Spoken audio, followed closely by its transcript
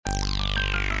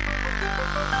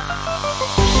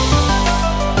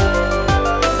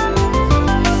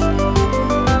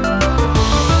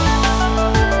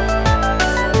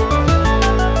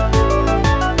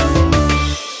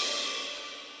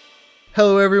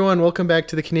Hello, everyone. Welcome back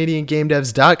to the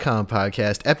CanadianGameDevs.com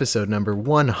podcast, episode number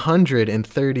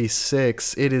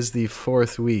 136. It is the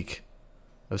fourth week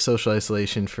of social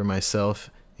isolation for myself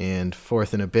and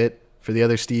fourth and a bit for the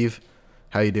other Steve.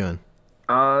 How you doing?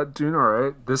 Doing all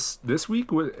right. This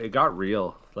week it got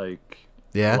real. Like,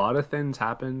 Yeah? a lot of things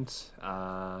happened.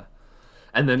 And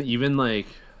then even like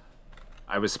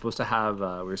I was supposed to have we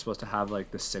were supposed to have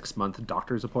like the 6-month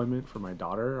doctor's appointment for my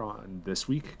daughter on this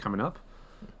week coming up.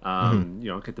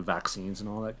 Get the vaccines and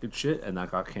all that good shit, and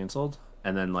that got canceled.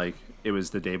 And then like it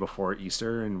was the day before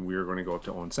Easter, and we were going to go up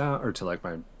to Owen Sound or to like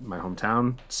my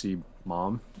hometown to see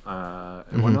mom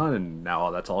and whatnot, and now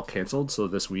that's all canceled. So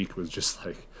this week was just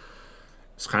like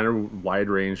it's kind of wide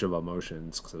range of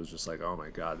emotions because it was just like, oh my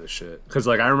god, this shit. Because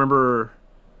like I remember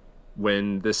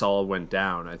when this all went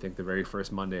down, I think the very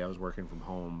first Monday I was working from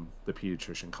home, the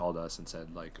pediatrician called us and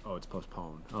said like, oh, it's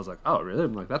postponed. I was like, oh really?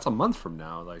 I'm like, that's a month from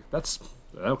now. Like, that's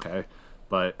okay.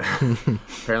 But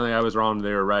apparently I was wrong.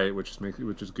 They were right, which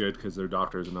is good because they're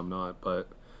doctors and I'm not. But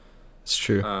It's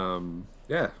true.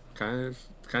 yeah, kind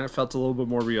of felt a little bit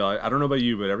more real. I don't know about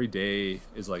you, but every day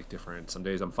is like different. Some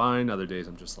days I'm fine. Other days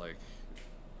I'm just like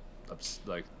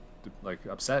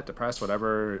upset, depressed,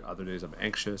 whatever. Other days I'm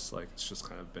anxious. Like, it's just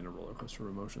kind of been a roller coaster of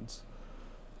emotions.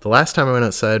 The last time I went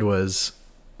outside was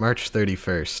March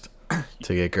 31st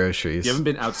to get groceries. You haven't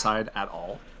been outside at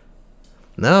all?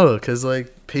 No, because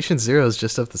like patient zero is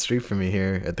just up the street from me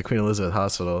here at the Queen Elizabeth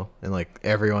Hospital, and like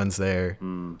everyone's there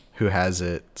who has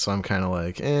it. So I'm kind of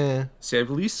like, See, I've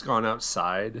at least gone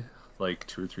outside like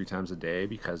 2 or 3 times a day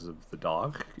because of the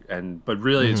dog, but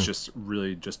really it's just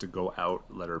to go out,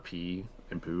 let her pee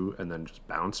and poo, and then just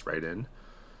bounce right in.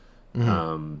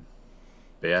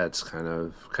 But yeah, it's kind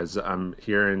of because I'm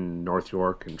here in North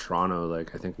York and Toronto.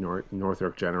 Like, I think North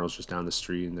York General's just down the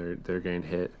street, and they're getting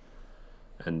hit.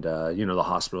 And the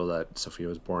hospital that Sophia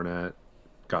was born at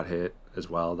got hit as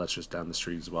well. That's just down the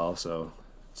street as well. So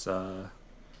it's kind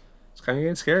of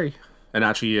getting scary. And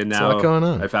actually, and now a lot going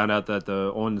on. I found out that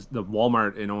the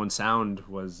Walmart in Owen Sound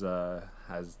has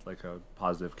like a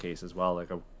positive case as well. Like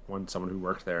someone who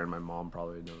worked there, and my mom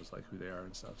probably knows like who they are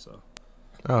and stuff. So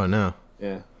oh no.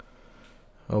 Yeah.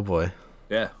 Oh boy.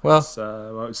 Yeah. Well,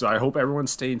 so I hope everyone's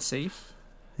staying safe.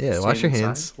 Yeah, Staying wash your inside.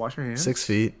 hands. Wash your hands. 6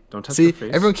 feet. Don't touch See, your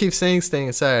face. everyone keeps saying staying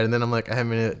inside, and then I'm like, I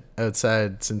haven't been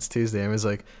outside since Tuesday. I was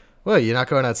like, what, you're not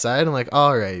going outside? I'm like,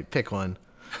 all right, pick one.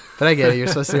 But I get it. You're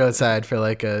supposed to go outside for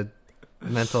like a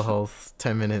mental health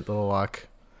 10-minute little walk.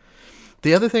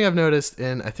 The other thing I've noticed,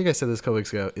 and I think I said this a couple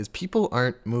weeks ago, is people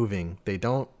aren't moving. They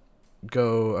don't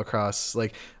go across,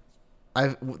 like,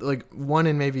 I've like 1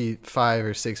 in maybe 5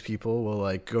 or 6 people will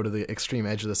like go to the extreme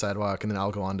edge of the sidewalk, and then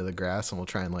I'll go onto the grass and we'll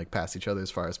try and like pass each other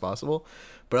as far as possible.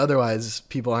 But otherwise,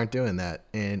 people aren't doing that,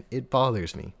 and it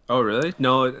bothers me. Oh, really?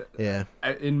 No. Yeah.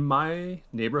 In my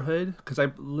neighborhood, because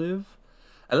I live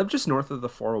just north of the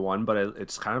 401, but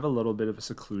it's kind of a little bit of a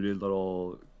secluded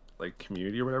little like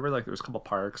community or whatever. Like, there's a couple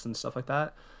parks and stuff like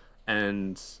that,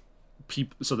 and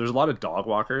so there's a lot of dog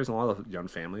walkers and a lot of young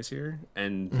families here,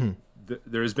 and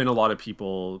there's been a lot of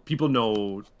people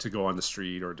know to go on the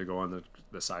street or to go on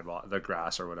the sidewalk, the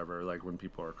grass or whatever, like when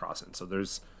people are crossing. So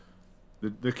there's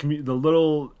the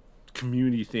little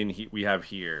community thing we have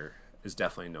here is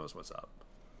definitely knows what's up.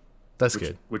 That's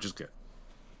good. Which is good.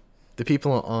 The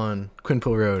people on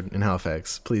Quinpool Road in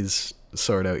Halifax, please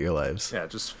sort out your lives. Yeah,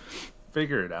 just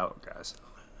figure it out, guys.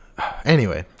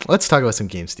 Anyway, let's talk about some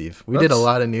games, Steve. We did a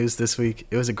lot of news this week.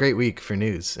 It was a great week for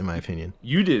news, in my opinion.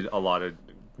 You did a lot of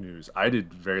news. I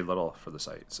did very little for the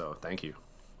site, so thank you.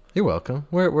 You're welcome.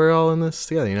 We're all in this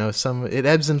together. It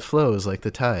ebbs and flows like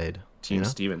the tide. Team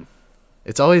Steven.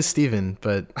 It's always Steven,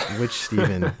 but which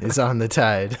Steven is on the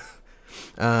tide?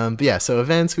 But yeah, so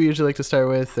events we usually like to start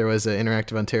with. There was an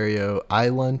Interactive Ontario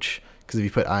iLunch, because if you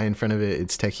put I in front of it,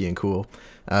 it's techie and cool,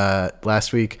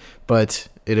 last week. But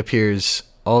it appears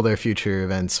all their future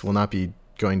events will not be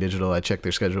going digital. I checked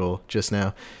their schedule just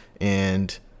now.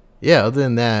 And yeah, other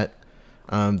than that,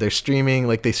 they're streaming,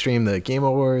 like they stream the Game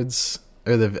Awards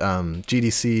or the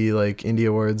GDC like Indie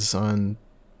Awards on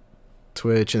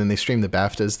Twitch, and then they stream the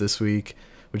BAFTAs this week,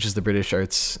 which is the British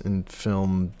Arts and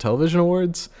Film Television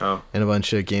Awards. Oh. And a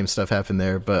bunch of game stuff happened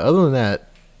there. But other than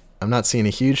that, I'm not seeing a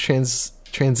huge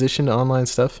transition to online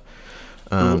stuff.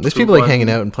 There's people like hanging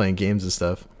out and playing games and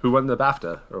stuff. Who won the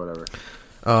BAFTA or whatever?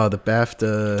 Oh, the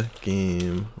BAFTA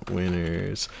game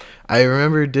winners. I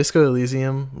remember Disco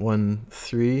Elysium won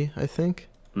 3, I think.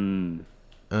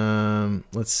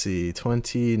 Let's see.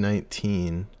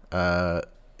 2019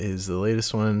 is the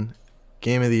latest one.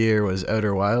 Game of the year was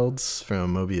Outer Wilds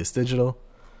from Mobius Digital.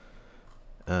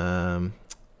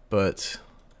 But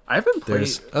I haven't played.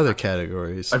 There's other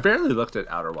categories. I barely looked at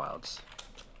Outer Wilds.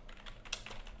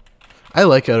 I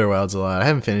like Outer Wilds a lot. I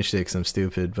haven't finished it because I'm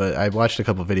stupid, but I watched a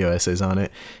couple video essays on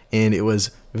it, and it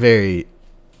was very,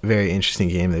 very interesting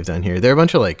game they've done here. They're a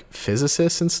bunch of like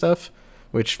physicists and stuff,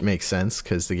 which makes sense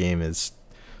because the game is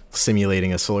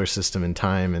simulating a solar system in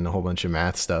time and a whole bunch of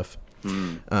math stuff.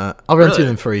 I'll run through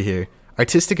them for you here.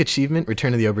 Artistic Achievement,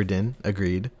 Return of the Obra Dinn,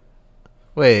 agreed.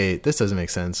 Wait, this doesn't make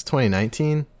sense.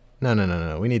 2019?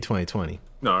 No. We need 2020.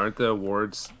 No, aren't the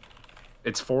awards?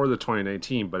 It's for the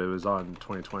 2019, but it was on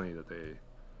 2020 that they.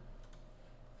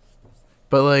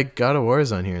 But like God of War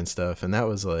is on here and stuff, and that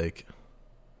was like.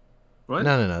 What?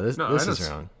 No. This is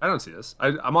wrong. I don't see this.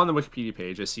 I'm on the Wikipedia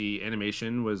page. I see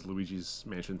animation was Luigi's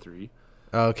Mansion 3.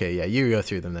 Oh, okay, yeah, you go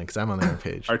through them then, because I'm on the other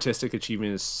page. Artistic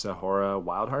achievement is Sahara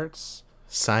Wild Hearts.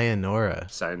 Sayonara.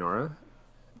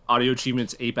 Audio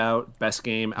achievements Ape Out, Best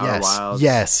Game, Outer Wilds.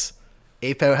 Yes.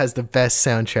 Ape Out has the best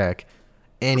soundtrack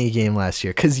any game last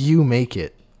year, because you make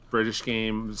it. British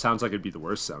game, sounds like it'd be the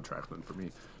worst soundtrack then for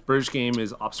me. British game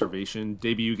is Observation.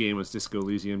 Debut game was Disco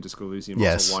Elysium. Disco Elysium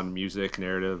also won music,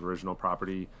 narrative, original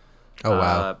property. Oh,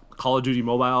 wow. Call of Duty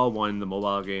Mobile won the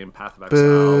mobile game. Path of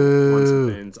Exile won some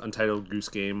wins. Untitled Goose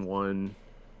Game won.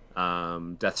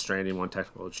 Death Stranding won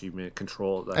technical achievement.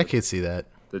 Control. I could see that.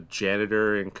 The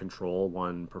Janitor in Control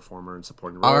won performer and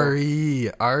supporting role.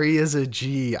 Ari is a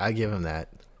G. I give him that.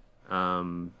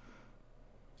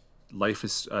 Life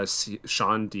is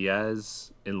Sean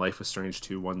Diaz in Life is Strange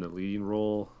 2 won the leading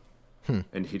role.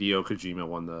 And Hideo Kojima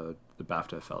won the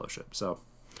BAFTA Fellowship. So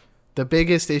the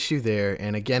biggest issue there,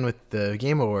 and again with the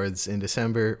Game Awards in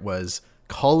December, was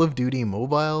Call of Duty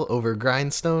Mobile over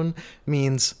Grindstone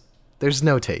means there's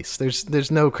no taste.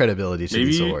 There's no credibility to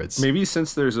these awards. Maybe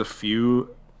since there's a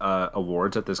few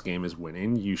awards that this game is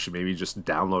winning, you should maybe just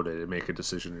download it and make a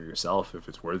decision yourself if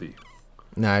it's worthy.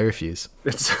 No, I refuse.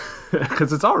 It's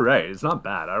because it's all right. It's not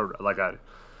bad.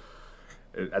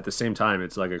 At the same time,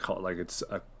 it's it's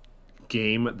a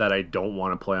game that I don't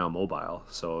want to play on mobile.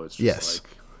 So it's just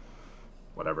like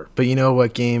whatever. But you know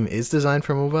what game is designed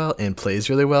for mobile and plays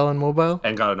really well on mobile?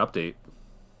 And got an update.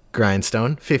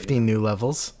 Grindstone, 15 new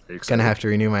levels. Gonna have to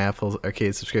renew my Apple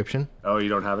Arcade subscription. Oh, you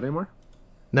don't have it anymore?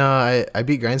 No, I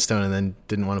beat Grindstone and then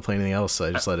didn't want to play anything else, so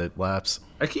I just let it lapse.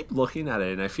 I keep looking at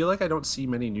it, and I feel like I don't see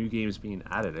many new games being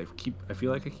added. I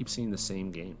feel like I keep seeing the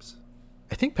same games.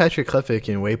 I think Patrick Klepek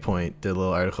in Waypoint did a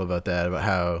little article about that, about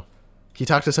how he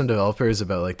talked to some developers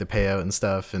about like the payout and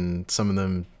stuff, and some of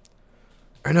them,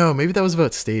 or no, maybe that was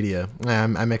about Stadia.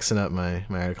 I'm mixing up my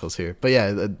articles here, but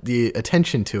yeah, the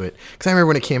attention to it, because I remember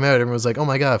when it came out, everyone was like, "Oh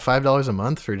my god, $5 a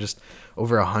month for just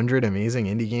over 100 amazing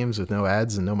indie games with no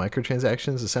ads and no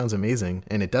microtransactions. It sounds amazing,"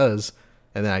 and it does.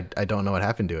 And then I don't know what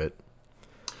happened to it.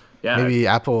 Yeah, maybe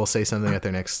Apple will say something at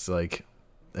their next like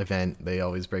event. They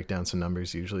always break down some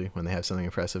numbers usually when they have something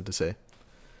impressive to say.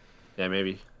 Yeah,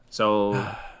 maybe.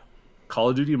 So Call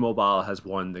of Duty Mobile has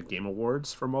won the Game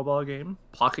Awards for mobile game.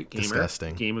 Pocket Gamer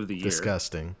Game of the Year.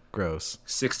 Disgusting. Gross.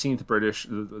 16th British,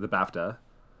 the BAFTA.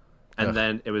 And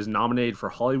then it was nominated for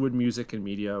Hollywood Music and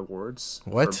Media Awards.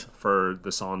 What? For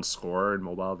the song score in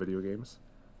mobile video games.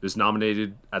 It was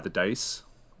nominated at the DICE.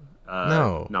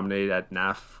 Nominated at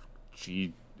NAV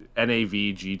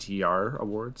GTR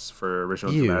Awards for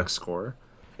original dramatic score.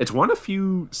 It's won a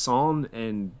few song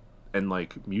and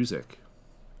like music.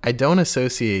 I don't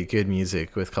associate good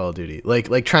music with Call of Duty.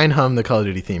 Like try and hum the Call of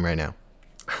Duty theme right now.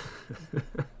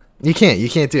 You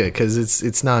can't do it because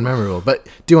it's non-memorable. But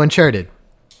do Uncharted.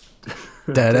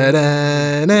 Da da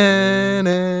da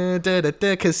da da da.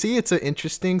 Because see, it's an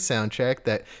interesting soundtrack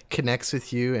that connects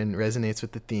with you and resonates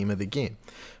with the theme of the game.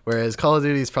 Whereas Call of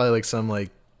Duty is probably like some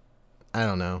like, I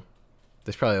don't know.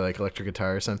 There's probably like electric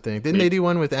guitar or something. Didn't they do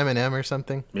one with Eminem or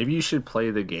something? Maybe you should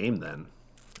play the game then.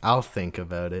 I'll think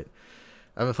about it.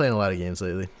 I've been playing a lot of games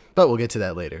lately, but we'll get to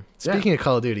that later. Speaking of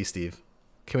Call of Duty, Steve,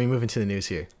 can we move into the news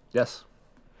here? Yes.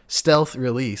 Stealth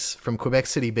release from Quebec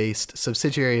City-based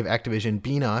subsidiary of Activision,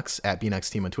 Beenox, at Beenox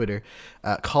Team on Twitter,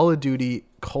 Call of Duty,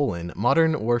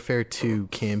 Modern Warfare 2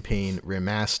 Campaign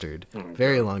Remastered.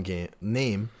 Very long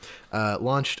name.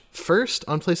 Launched first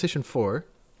on PlayStation 4.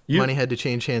 Money had to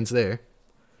change hands there.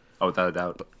 Oh, without a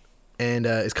doubt. And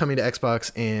is coming to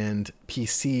Xbox and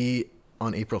PC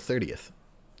on April 30th.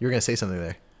 You were going to say something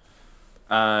there.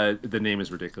 The name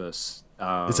is ridiculous.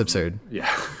 It's absurd. Yeah.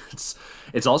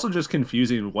 It's also just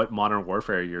confusing what Modern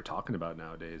Warfare you're talking about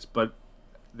nowadays. But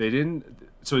they didn't...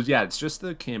 So, yeah, it's just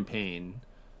the campaign.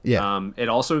 Yeah. It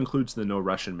also includes the No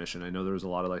Russian mission. I know there was a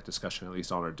lot of like discussion, at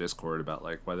least on our Discord, about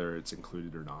like whether it's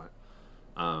included or not.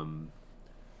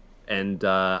 And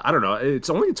I don't know. It's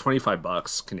only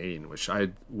 $25 Canadian, which I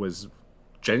was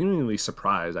genuinely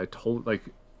surprised. I told like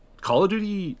Call of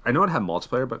Duty. I know it had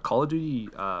multiplayer, but Call of Duty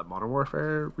Modern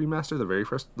Warfare remastered, the very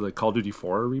first, like Call of Duty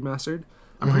 4 remastered.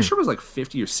 I'm pretty sure it was like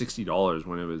 $50 or $60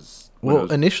 when it was.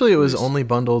 Initially it was only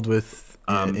bundled with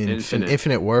Infinite.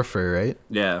 Infinite Warfare, right?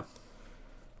 Yeah.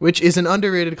 Which is an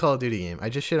underrated Call of Duty game. I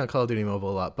just shit on Call of Duty Mobile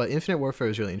a lot, but Infinite Warfare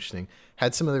was really interesting.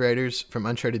 Had some of the writers from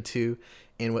Uncharted 2,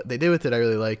 and what they did with it I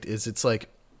really liked is it's like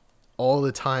all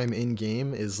the time in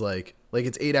game is like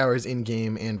it's 8 hours in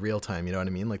game and real time, you know what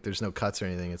I mean? Like there's no cuts or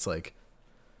anything. It's like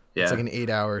it's like an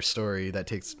 8-hour story that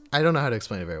takes, I don't know how to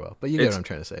explain it very well, but you get what I'm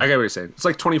trying to say. I get what you're saying. It's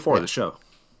like 24 the show.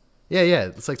 Yeah,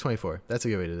 it's like 24. That's a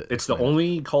good way to It's the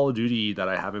only Call of Duty that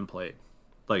I haven't played.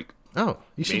 Like, oh,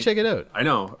 you should check it out. I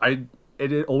know.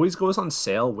 It always goes on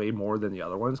sale way more than the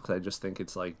other ones because I just think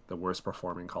it's like the worst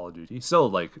performing Call of Duty. Still,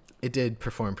 like, it did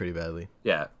perform pretty badly.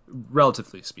 Yeah,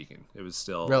 relatively speaking, it was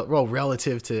still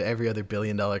relative to every other $1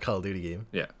 billion Call of Duty game.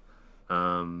 Yeah.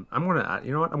 I'm gonna add.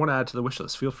 You know what? I want to add to the wish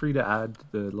list. Feel free to add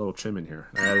the little trim in here.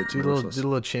 I added to the wish list. Did a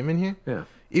little chim in here? Yeah.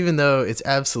 Even though it's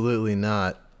absolutely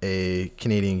not a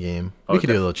Canadian game, we could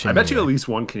do a little chim. I bet you at least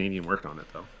one Canadian worked on it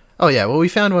though. Oh yeah, well we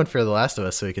found one for The Last of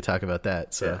Us, so we could talk about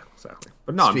that. So yeah, exactly.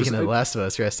 But no, speaking of The Last of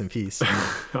Us, rest in peace.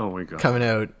 Oh my god, coming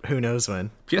out who knows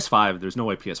when. PS5. There's no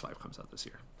way PS5 comes out this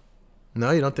year.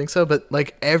 No, you don't think so? But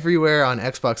like everywhere on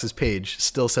Xbox's page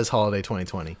still says holiday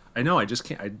 2020. I know. I just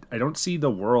can't. I don't see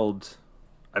the world.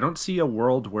 I don't see a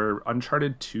world where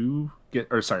Uncharted 2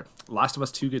 Last of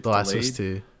Us 2 gets Last of delayed Us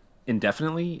 2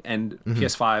 indefinitely, and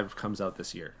PS5 comes out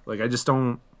this year. Like I just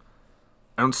don't.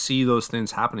 I don't see those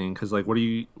things happening because like what are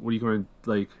you going to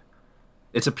like?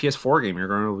 It's a PS4 game. You're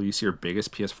going to release your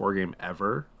biggest PS4 game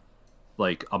ever,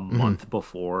 like a month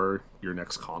before your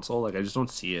next console. Like I just don't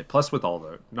see it. Plus with all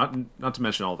the not to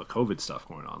mention all the COVID stuff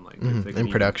going on, like if they can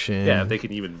production. Yeah, if they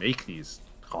can even make these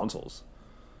consoles.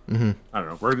 I don't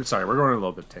know. We're going a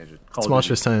little bit tangent.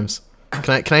 Tumultuous times.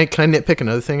 Can I nitpick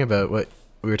another thing about what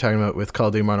we were talking about with Call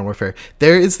of Duty Modern Warfare?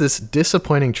 There is this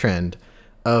disappointing trend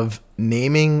of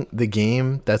naming the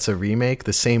game that's a remake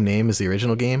the same name as the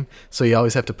original game. So you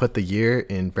always have to put the year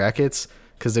in brackets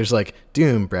because there's like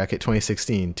Doom bracket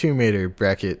 2016, Tomb Raider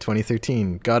bracket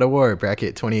 2013, God of War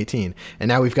bracket 2018, and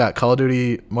now we've got Call of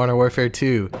Duty Modern Warfare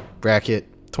 2 bracket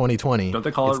 2020. Don't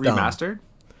they call it remastered?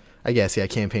 I guess, yeah,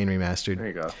 campaign remastered. There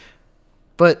you go.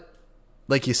 But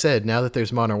like you said, now that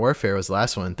there's Modern Warfare was the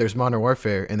last one, there's Modern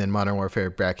Warfare and then Modern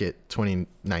Warfare bracket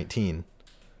 2019.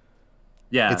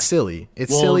 Yeah, it's silly.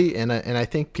 It's silly, and I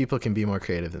think people can be more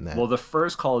creative than that. Well, the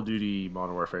first Call of Duty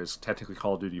Modern Warfare is technically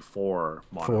Call of Duty 4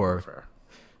 Modern Warfare.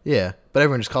 Yeah, but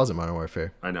everyone just calls it Modern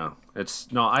Warfare. I know.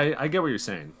 I get what you're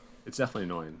saying. It's definitely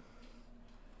annoying.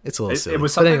 It's a little silly. It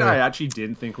was something that I actually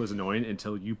didn't think was annoying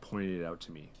until you pointed it out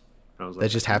to me. I was like, that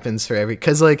just happens for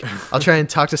because like I'll try and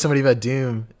talk to somebody about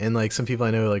Doom, and like some people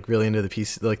I know are like really into the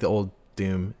PC, like the old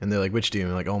Doom, and they're like, which Doom?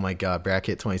 I'm like, oh my god,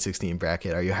 bracket 2016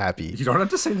 bracket, are you happy? You don't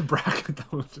have to say the bracket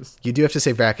though. You do have to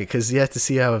say bracket because you have to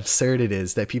see how absurd it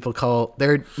is that people call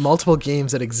there are multiple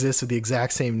games that exist with the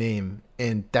exact same name,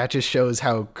 and that just shows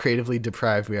how creatively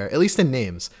deprived we are, at least in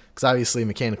names, because obviously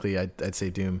mechanically I'd say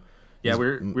Doom. Yeah, we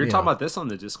were talking about this on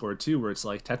the Discord too, where it's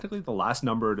like technically the last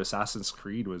numbered Assassin's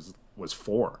Creed was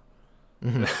 4.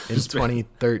 In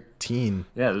 2013.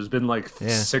 Yeah, there's been like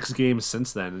 6 games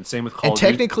since then, and same with Call of Duty.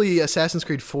 And technically, Assassin's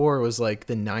Creed 4 was like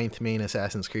the 9th main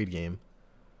Assassin's Creed game,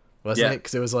 wasn't it?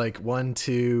 Because it was like 1,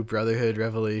 2, Brotherhood,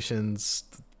 Revelations,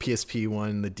 PSP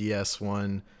 1, the DS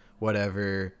 1,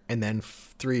 whatever, and then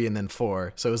 3, and then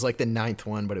 4. So it was like the 9th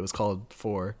one, but it was called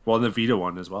 4. Well, and the Vita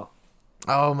one as well.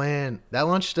 Oh man, that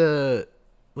launched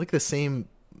like the same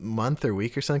month or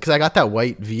week or something. Because I got that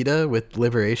white Vita with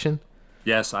Liberation.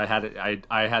 Yes, I had it.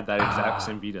 I had that exact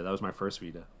same Vita. That was my first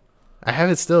Vita. I have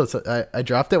it still. I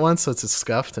dropped it once, so it's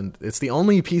scuffed, and it's the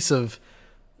only piece of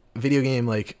video game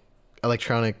like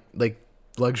electronic, like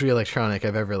luxury electronic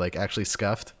I've ever like actually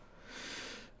scuffed,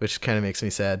 which kind of makes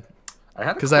me sad.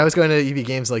 Because I was going to EB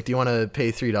Games like, do you want to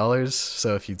pay $3?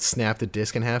 So if you snap the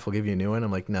disc in half, we'll give you a new one.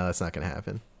 I'm like, no, that's not going to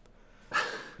happen.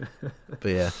 But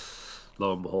yeah.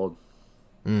 Lo and behold.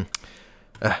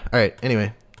 All right.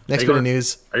 Anyway. Next bit of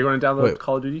news. Are you going to download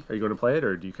Call of Duty? Are you going to play it,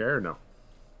 or do you care, or no?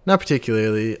 Not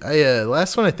particularly. The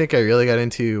last one I think I really got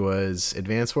into was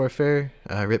Advanced Warfare.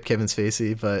 Rip Kevin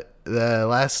Spacey, but the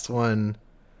last one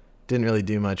didn't really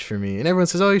do much for me. And everyone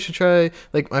says, oh, you should try.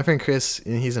 Like my friend Chris,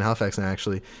 and he's in Halifax now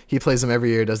actually. He plays them every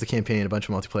year, does the campaign, a bunch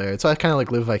of multiplayer. So I kind of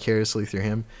like live vicariously through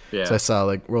him. Yeah. So I saw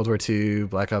like World War II,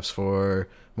 Black Ops 4,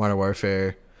 Modern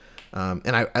Warfare.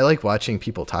 And I like watching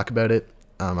people talk about it.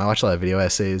 I watch a lot of video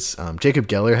essays. Jacob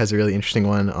Geller has a really interesting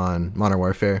one on Modern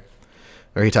Warfare.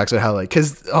 Or he talks about how like,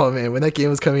 cause oh man, when that game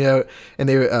was coming out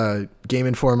and Game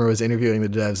Informer was interviewing the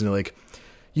devs and they're like,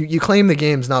 you claim the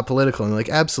game's not political, and they're like,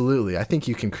 absolutely. I think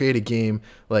you can create a game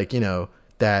like,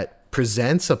 that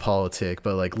presents a politic,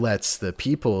 but like lets the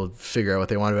people figure out what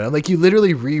they want about it. Like you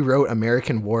literally rewrote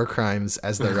American war crimes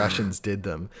as the Russians did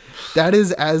them. That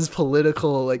is as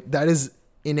political, like that is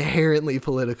inherently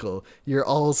political. You're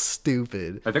all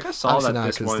stupid. I think I saw Obviously that not,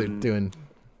 this 'cause one. they're doing.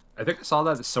 I think I saw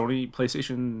that Sony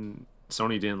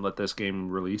didn't let this game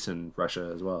release in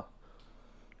Russia as well.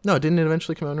 No, didn't it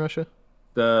eventually come out in Russia?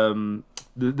 The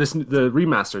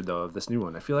remastered though of this new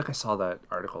one. I feel like I saw that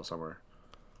article somewhere.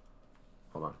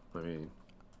 Hold on, let me.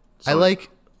 I like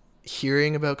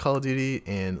hearing about Call of Duty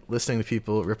and listening to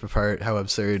people rip apart how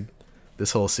absurd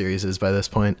this whole series is by this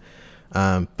point.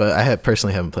 But I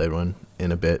personally haven't played one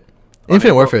in a bit.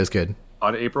 Infinite Warfare is good.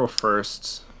 On April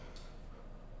 1st.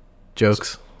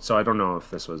 Jokes. So I don't know if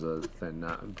this was a thing,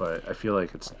 but I feel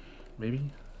like it's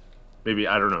maybe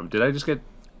I don't know. Did I just get?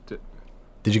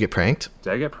 Did you get pranked?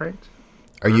 Did I get pranked?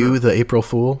 Are you the April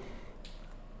Fool?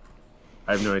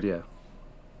 I have no idea.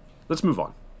 Let's move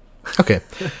on. Okay.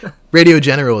 Radio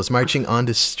General is marching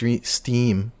onto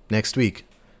Steam next week.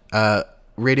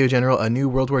 Radio General, a new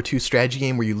World War II strategy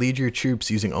game where you lead your troops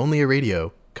using only a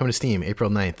radio. Coming to Steam, April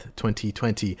 9th,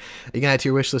 2020. You can add it to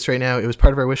your wish list right now. It was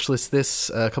part of our wish list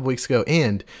a couple weeks ago,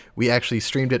 and we actually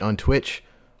streamed it on Twitch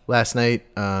last night,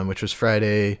 which was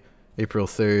Friday, April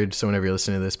 3rd. So whenever you're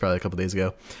listening to this, probably a couple days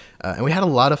ago. And we had a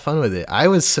lot of fun with it. I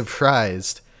was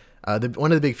surprised.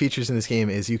 One of the big features in this game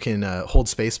is you can hold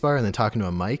spacebar and then talk into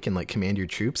a mic and like command your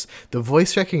troops. The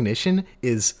voice recognition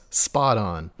is spot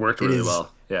on. Worked really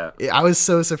well. Yeah. I was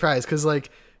so surprised because like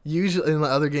usually in the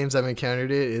other games I've encountered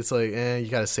it's like you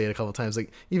gotta say it a couple times.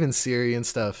 Like even Siri and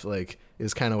stuff like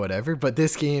is kind of whatever. But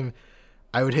this game,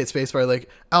 I would hit spacebar like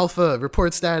Alpha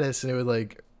report status, and it would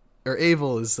like, or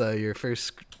Able is your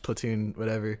first platoon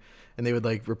whatever, and they would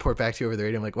like report back to you over the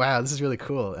radio. I'm like, wow, this is really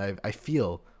cool. I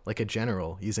feel like a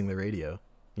general using the radio,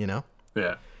 Yeah,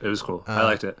 it was cool. I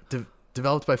liked it.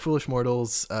 Developed by Foolish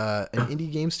Mortals, an indie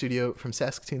game studio from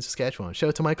Saskatoon, Saskatchewan. Shout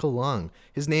out to Michael Long.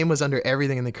 His name was under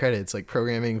everything in the credits, like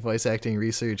programming, voice acting,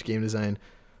 research, game design.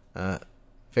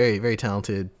 Very, very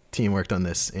talented team worked on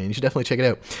this, and you should definitely check it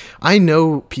out. I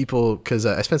know people, because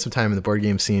I spent some time in the board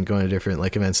game scene going to different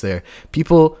like events there.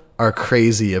 People are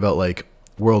crazy about like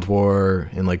World War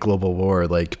and like Global War,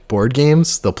 like board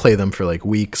games. They'll play them for like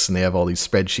weeks, and they have all these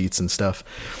spreadsheets and stuff.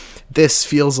 This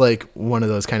feels like one of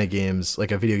those kind of games,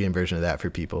 like a video game version of that for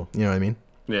people. You know what I mean?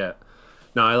 Yeah.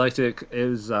 No, I liked it. It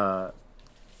was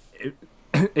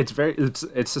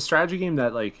it's a strategy game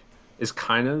that like is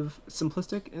kind of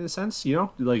simplistic in a sense,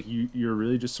 like you're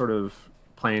really just sort of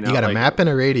playing out. You got a like, map and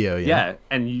a radio. Yeah,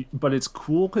 but it's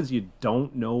cool because you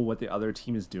don't know what the other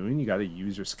team is doing. You got to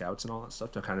use your scouts and all that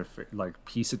stuff to kind of like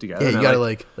piece it together. Yeah, you got to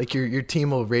like your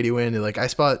team will radio in and like I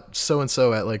spot so and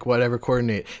so at like whatever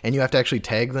coordinate, and you have to actually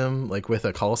tag them like with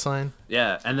a call sign.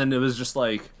 Yeah, and then it was just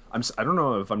like I don't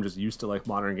know if I'm just used to like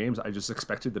modern games. I just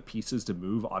expected the pieces to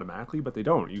move automatically, but they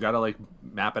don't. You got to like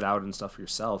map it out and stuff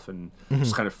yourself and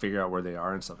just kind of figure out where they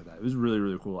are and stuff like that. It was really,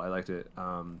 really cool. I liked it.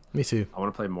 Me too. I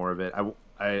want to play more of it.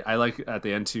 I like at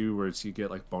the end too, where you get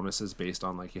like bonuses based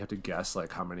on like you have to guess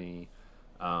like how many,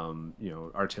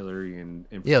 artillery and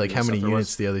like how many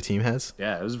units the other team has.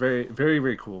 Yeah, it was very, very,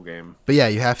 very cool game. But yeah,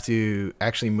 you have to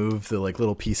actually move the like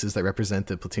little pieces that represent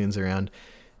the platoons around.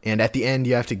 And at the end,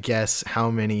 you have to guess how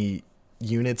many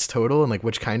units total and like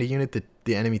which kind of unit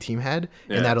the enemy team had,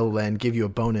 and that'll then give you a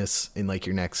bonus in like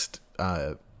your next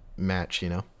match.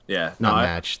 Yeah,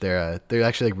 match. They're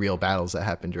actually like real battles that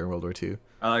happened during World War II.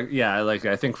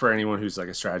 I think for anyone who's like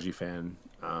a strategy fan,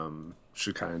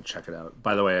 should kind of check it out.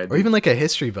 By the way, or even like a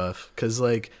history buff, because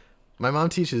like my mom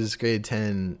teaches grade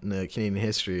 10 Canadian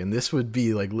history, and this would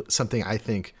be like something I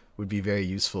think would be very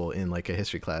useful in like a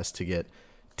history class to get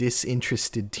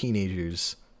disinterested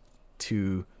teenagers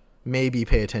to maybe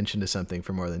pay attention to something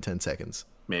for more than 10 seconds.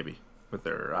 Maybe with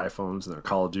their iPhones and their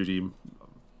Call of Duty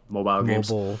mobile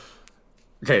games.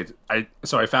 Okay, I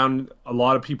found a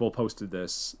lot of people posted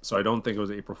this, so I don't think it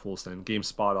was April Fool's thing.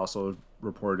 GameSpot also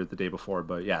reported it the day before,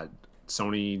 but yeah,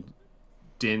 Sony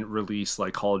didn't release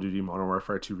like Call of Duty Modern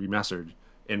Warfare 2 Remastered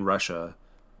in Russia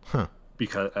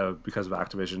because of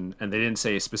Activision, and they didn't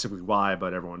say specifically why,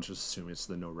 but everyone's just assuming it's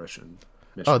the no Russian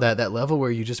mission. Oh, that level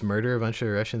where you just murder a bunch of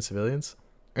Russian civilians?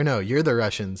 Or no, you're the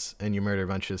Russians and you murder a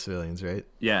bunch of civilians, right?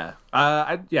 Yeah.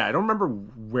 I don't remember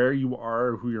where you are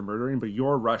or who you're murdering, but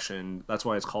you're Russian. That's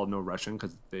why it's called No Russian,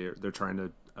 because they're trying to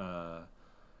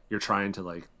you're trying to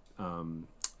like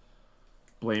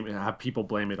have people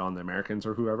blame it on the Americans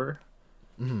or whoever.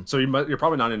 Mm-hmm. So you're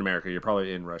probably not in America. You're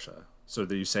probably in Russia. So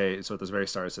that you say, so at the very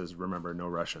start it says, "Remember, no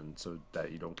Russian," so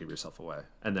that you don't give yourself away.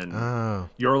 And then Oh,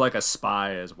 you're like a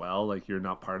spy as well. Like you're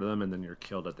not part of them, and then you're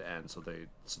killed at the end. So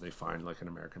they find like an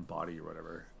American body or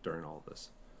whatever during all of this.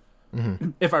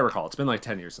 If I recall, it's been like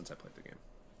 10 years since I played the game.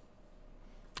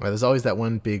 well, there's always that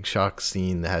one big shock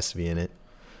scene that has to be in it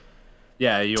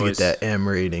Yeah, you to always get that M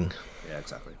rating. Yeah,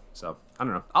 exactly. So I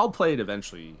don't know. I'll play it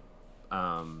eventually,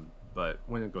 but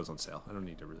when it goes on sale, I don't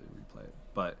need to really replay it.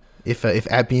 But If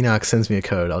AppBnox sends me a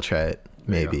code, I'll try it.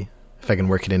 Maybe if I can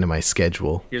work it into my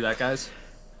schedule. hear that, guys?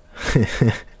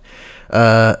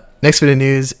 Next bit of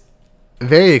news,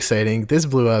 very exciting. This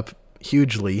blew up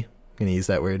hugely. I'm gonna use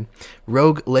that word.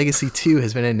 Rogue Legacy 2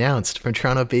 has been announced from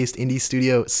Toronto-based indie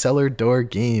studio Cellar Door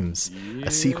Games,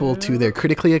 a sequel to their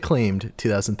critically acclaimed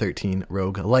 2013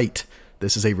 Rogue Light.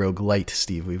 This is a Rogue Light,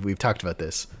 Steve. We've talked about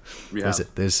this. We have.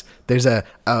 There's a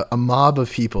mob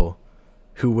of people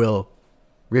who will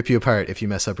rip you apart if you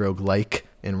mess up Rogue Like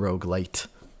and Rogue Light.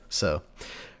 So,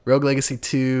 Rogue Legacy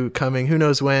 2 coming, who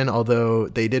knows when, although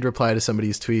they did reply to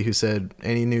somebody's tweet who said,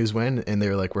 any news when? And they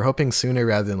were like, we're hoping sooner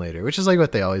rather than later, which is like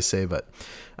what they always say, but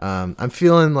I'm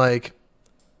feeling like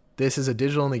this is a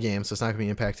digital only game, so it's not going to be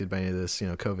impacted by any of this,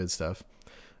 COVID stuff.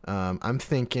 I'm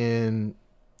thinking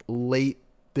late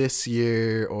this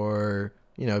year or,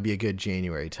 it'd be a good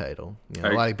January title.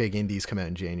 A lot of big indies come out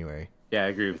in January. Yeah, I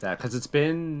agree with that, because it's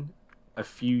been a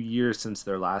few years since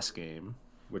their last game,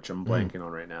 which I'm blanking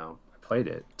on right now. I played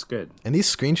it. It's good. And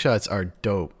these screenshots are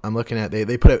dope. I'm looking at,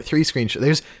 they put out 3 screenshots.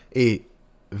 There's a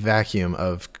vacuum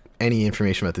of any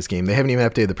information about this game. They haven't even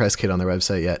updated the press kit on their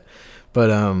website yet.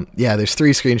 But yeah, there's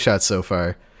 3 screenshots so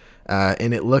far.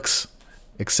 And it looks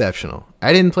exceptional.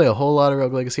 I didn't play a whole lot of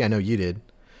Rogue Legacy. I know you did.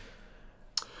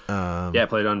 Yeah, I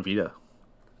played it on Vita.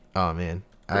 Oh man.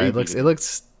 It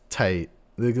looks tight.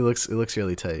 It looks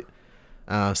really tight.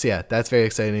 So yeah, that's very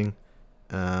exciting.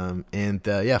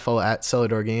 Follow at Cellar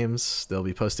Door Games. They'll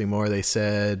be posting more. They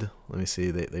said, let me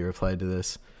see, they replied to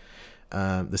this.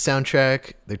 The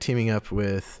soundtrack, they're teaming up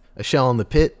with A Shell in the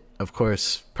Pit, of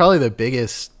course, probably the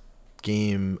biggest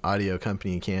game audio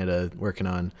company in Canada, working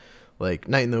on like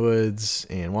Night in the Woods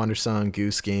and Wandersong,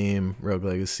 Goose Game, Rogue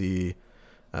Legacy.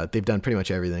 They've done pretty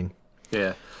much everything.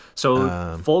 Yeah.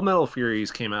 So Full Metal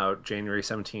Furies came out January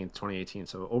 17th, 2018,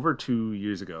 so over 2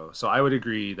 years ago. So I would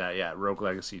agree that, yeah, Rogue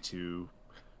Legacy 2,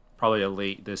 probably a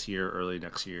late this year, early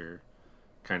next year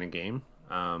kind of game.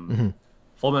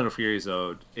 Full Metal Furies,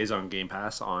 though, is on Game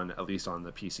Pass, at least on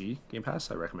the PC Game Pass.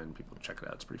 I recommend people check it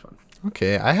out. It's pretty fun.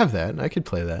 Okay, I have that. I could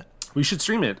play that. We should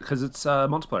stream it because it's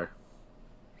multiplayer.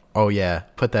 Oh, yeah.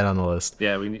 Put that on the list.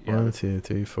 Yeah, we need. 1, 2,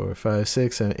 3, 4, 5,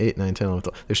 6, 7, 8, 9, 10, 11,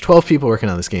 12. There's 12 people working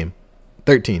on this game.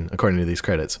 13, according to these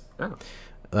credits. Oh.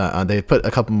 They put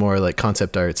a couple more like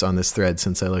concept arts on this thread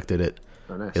since I looked at it.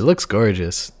 Oh, nice. It looks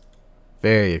gorgeous.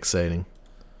 Very exciting.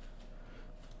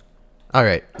 All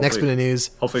right, next bit of news.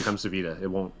 Hopefully it comes to Vita.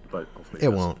 It won't, but hopefully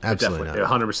it won't. Absolutely not. It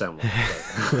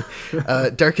 100%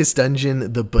 won't. Darkest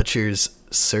Dungeon, The Butcher's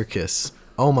Circus.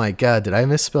 Oh my god, did I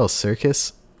misspell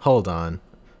circus? Hold on.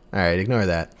 All right, ignore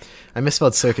that. I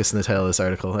misspelled circus in the title of this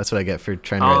article. That's what I get for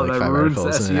trying to write like 5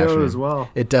 articles in an afternoon. As well.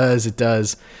 It does.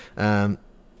 It's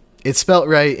spelt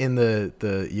right in the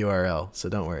URL, so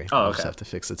don't worry. Oh, okay. I'll just have to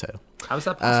fix the title. How is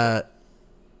that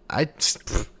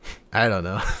possible? I don't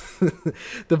know.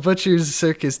 The Butcher's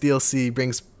Circus DLC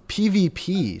brings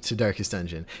PvP to Darkest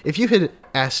Dungeon. If you had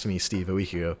asked me, Steve, a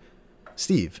week ago,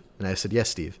 Steve, and I said, yes,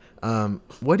 Steve,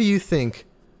 what do you think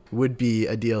would be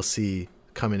a DLC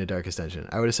coming to Darkest Dungeon?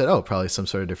 I would have said, probably some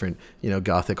sort of different,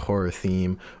 gothic horror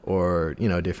theme, or,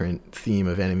 different theme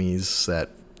of enemies that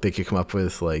they could come up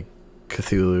with, like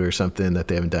Cthulhu or something that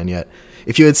they haven't done yet.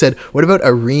 If you had said, what about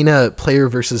arena player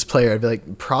versus player? I'd be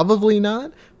like, probably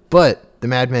not, but the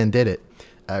Madman did it.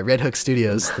 Red Hook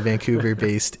Studios, the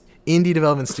Vancouver-based indie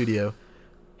development studio,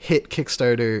 hit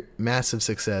Kickstarter, massive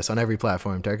success on every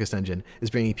platform. Darkest Dungeon is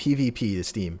bringing PvP to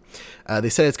Steam. They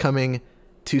said it's coming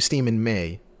to Steam in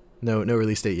May. No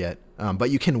release date yet.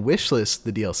 But you can wishlist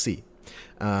the DLC,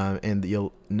 and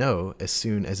you'll know as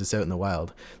soon as it's out in the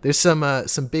wild. There's some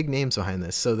big names behind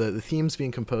this. So the theme's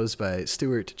being composed by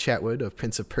Stuart Chatwood of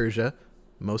Prince of Persia,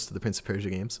 most of the Prince of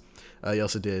Persia games. He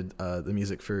also did the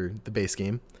music for the base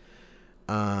game.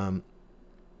 Everyone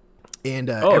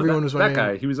was wondering, that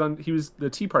guy. He was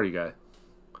the Tea Party guy.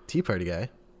 Tea Party guy.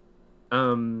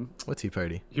 What Tea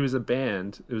Party? He was a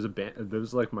band. It was a band. It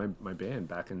was like my band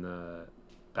back in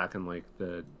like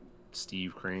the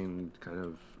Steve Crane kind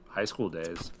of high school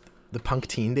days. The punk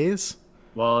teen days?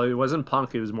 Well, it wasn't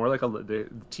punk. It was more like the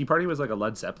Tea Party was like a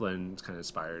Led Zeppelin kind of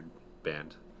inspired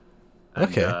band. And,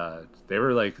 okay. They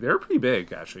were pretty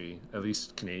big actually, at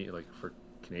least Canadian, like for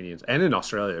Canadians, and in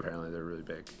Australia apparently they're really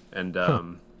big. And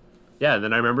yeah, and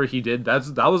then I remember he did that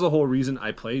was the whole reason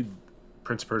I played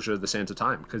Prince of Persia: The Sands of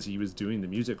Time, because he was doing the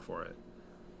music for it.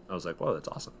 I was like, whoa, that's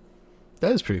awesome.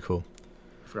 That is pretty cool.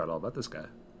 I forgot all about this guy.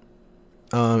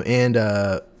 And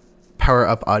Power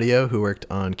Up Audio, who worked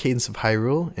on Cadence of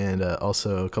Hyrule and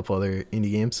also a couple other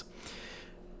indie games.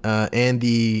 And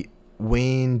the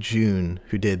Wayne June,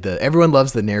 who did everyone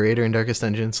loves the narrator in Darkest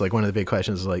Dungeon. So like one of the big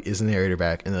questions is like, is the narrator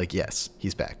back? And they're like, yes,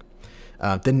 he's back.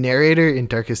 The narrator in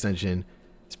Darkest Dungeon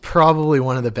is probably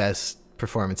one of the best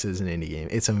performances in an indie game.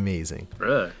 It's amazing.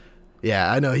 Really?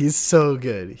 Yeah, I know. He's so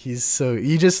good.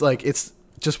 You just like,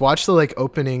 just watch the like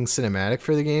opening cinematic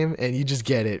for the game and you just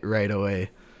get it right away.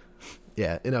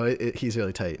 Yeah, he's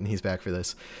really tight and he's back for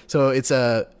this. So it's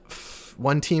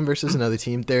one team versus another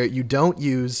team. There, you don't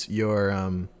use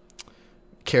your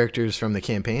characters from the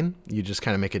campaign. You just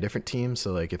kind of make a different team.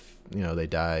 So like if they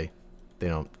die, they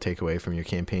don't take away from your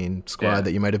campaign squad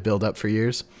that you might have built up for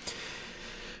years.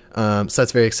 So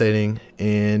that's very exciting.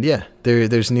 And yeah,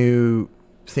 there's new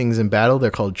things in battle.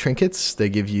 They're called trinkets. They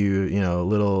give you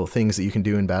little things that you can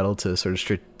do in battle to sort of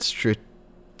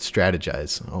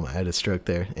strategize. Oh my, I had a stroke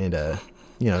there. And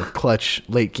clutch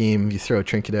late game. You throw a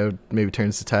trinket out, maybe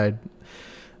turns the tide.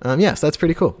 So that's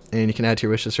pretty cool, and you can add to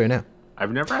your wish list right now.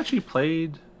 I've never actually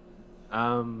played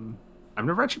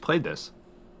this.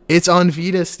 It's on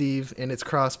Vita, Steve, and it's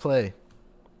cross-play.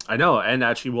 I know, and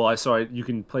actually, you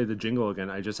can play the jingle again.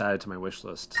 I just added to my wish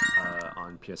list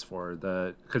on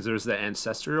PS4 because there's the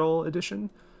Ancestral Edition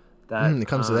that it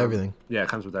comes with everything. Yeah, it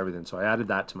comes with everything. So I added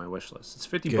that to my wish list. It's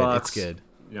 $50. It's good.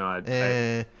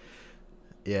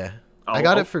 Yeah. I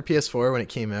got it for PS4 when it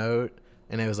came out,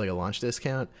 and it was like a launch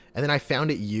discount. And then I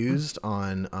found it used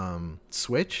on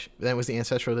Switch. That was the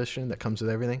Ancestral Edition that comes with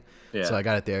everything. Yeah. So I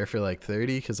got it there for like $30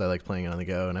 because I like playing it on the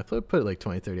go, and I put like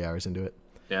 20-30 hours into it.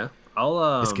 Yeah.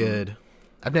 It's good.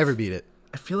 I've never beat it.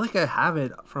 I feel like I have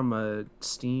it from a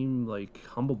Steam like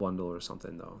Humble Bundle or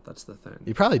something though. That's the thing.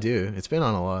 You probably do. It's been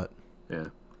on a lot. Yeah.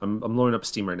 I'm loading up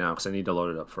Steam right now because I need to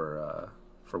load it up for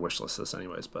wishlist this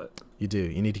anyways. But you do.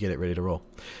 You need to get it ready to roll.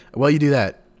 While you do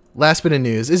that, last bit of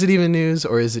news. Is it even news,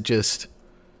 or is it just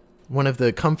one of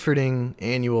the comforting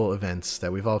annual events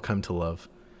that we've all come to love?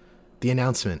 The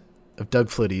announcement of Doug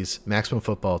Flutie's Maximum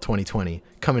Football 2020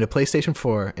 coming to PlayStation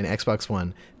 4 and Xbox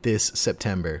One this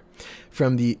September.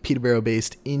 From the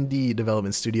Peterborough-based indie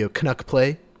development studio Canuck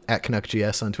Play, at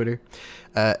CanuckGS on Twitter,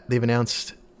 they've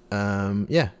announced,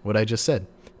 what I just said.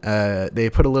 They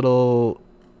put a little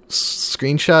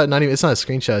screenshot. It's not a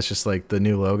screenshot. It's just like the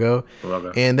new logo.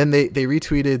 And then they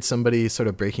retweeted somebody sort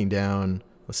of breaking down.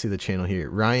 Let's see the channel here.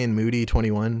 Ryan Moody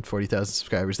 21, 40,000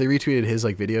 subscribers. They retweeted his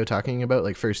like video talking about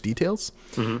like first details.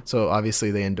 Mm-hmm. So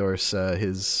obviously they endorse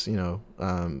his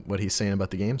what he's saying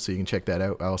about the game. So you can check that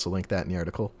out. I also linked that in the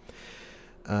article.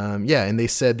 And they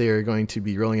said they are going to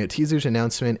be rolling out teasers,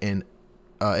 announcement, and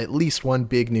at least one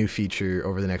big new feature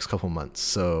over the next couple months.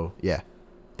 So yeah,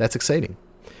 that's exciting.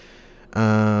 We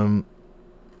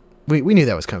knew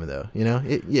that was coming though.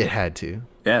 It had to.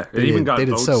 Yeah, they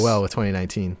did so well with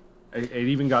 2019. It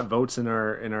even got votes in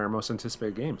our most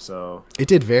anticipated game, so it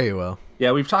did very well.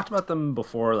 Yeah, we've talked about them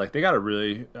before. Like they got a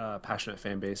really passionate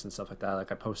fan base and stuff like that.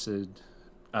 Like I posted,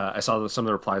 I saw some of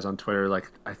the replies on Twitter. Like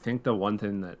I think the one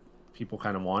thing that people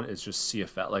kind of want is just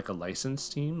CFL, like a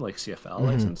licensed team, like CFL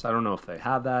license. I don't know if they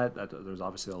have that. There's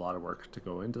obviously a lot of work to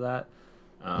go into that.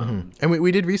 And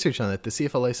we did research on it. The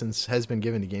CFL license has been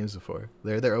given to games before.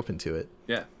 They're open to it.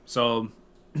 Yeah. So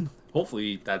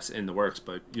hopefully that's in the works,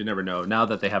 but you never know. Now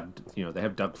that they have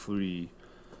Doug Flutie,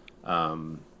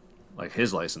 like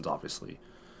his license, obviously,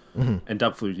 and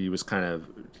Doug Flutie was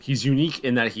he's unique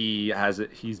in that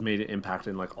he's made an impact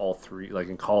in like all three, like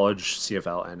in college,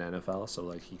 CFL, and NFL. So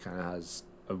like he kind of has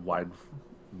a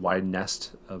wide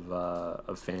nest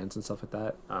of fans and stuff like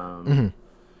that.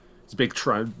 It's big.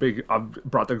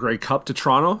 Brought the Grey Cup to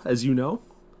Toronto, as you know.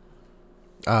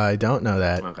 I don't know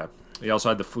that. Okay. He also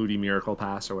had the Flutie Miracle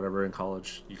Pass or whatever in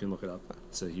college. You can look it up.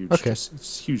 It's a huge,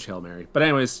 it's huge Hail Mary. But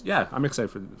anyways, yeah, I'm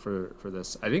excited for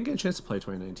this. I didn't get a chance to play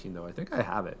 2019 though. I think I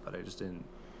have it, but I just didn't.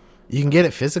 You can get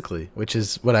it physically, which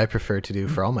is what I prefer to do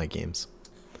for all my games.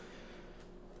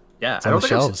 Yeah, it's on the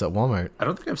shelves at Walmart. I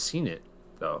don't think I've seen it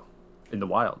though, in the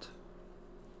wild.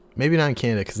 Maybe not in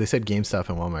Canada because they said GameStop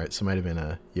and Walmart, so it might have been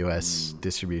a U.S.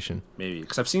 distribution. Maybe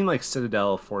because I've seen like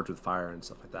Citadel, Forged with Fire, and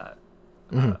stuff like that.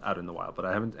 Out in the wild, but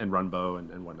I haven't, and Runbow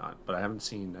and whatnot, but I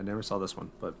never saw this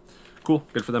one, but cool,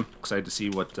 good for them. Excited to see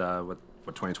what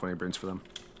 2020 brings for them.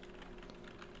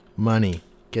 Money,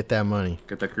 get that money,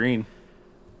 get that green.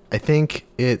 I think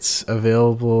it's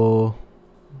available.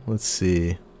 Let's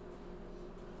see.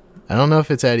 I don't know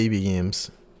if it's at EB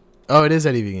Games. Oh, it is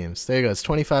at EB Games. There you go. It's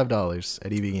 $25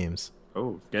 at EB Games.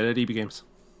 Oh, get it at EB Games.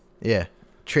 Yeah.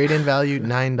 Trade-in value,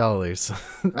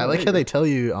 $9. I like how they tell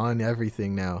you on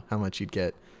everything now how much you'd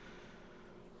get.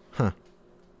 Huh.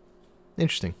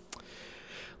 Interesting.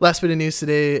 Last bit of news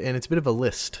today, and it's a bit of a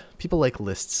list. People like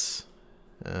lists.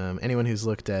 Anyone who's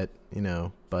looked at,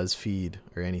 BuzzFeed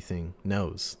or anything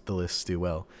knows the lists do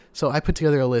well. So I put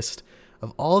together a list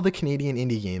of all the Canadian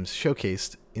indie games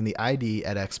showcased in the ID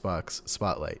at Xbox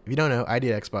Spotlight. If you don't know,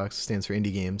 ID at Xbox stands for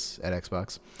Indie Games at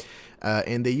Xbox.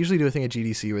 And they usually do a thing at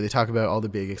GDC where they talk about all the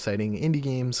big, exciting indie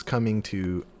games coming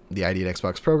to the ID at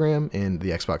Xbox program and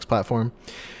the Xbox platform.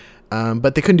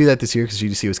 But they couldn't do that this year because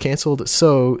GDC was canceled.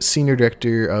 So Senior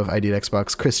Director of ID at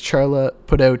Xbox, Chris Charla,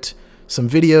 put out some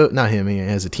video. Not him, he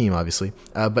has a team, obviously.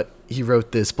 But he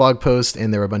wrote this blog post,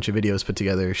 and there were a bunch of videos put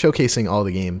together showcasing all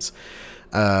the games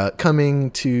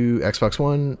coming to Xbox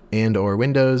One and or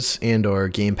Windows and or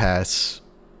Game Pass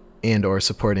and or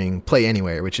supporting Play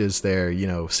Anywhere, which is their,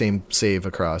 same save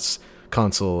across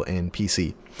console and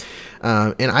PC.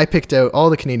 And I picked out all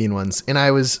the Canadian ones, and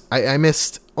I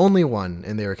missed only one,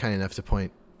 and they were kind enough to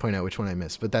point out which one I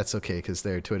missed, but that's okay because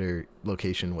their Twitter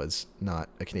location was not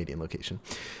a Canadian location.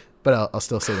 But I'll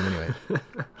still say them anyway.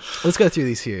 Let's go through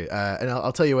these here, and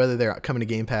I'll tell you whether they're coming to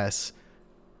Game Pass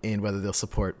and whether they'll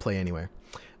support Play Anywhere.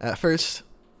 First,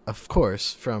 of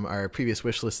course, from our previous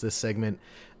wish list this segment,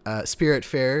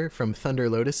 Spiritfarer from Thunder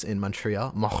Lotus in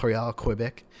Montreal,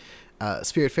 Quebec.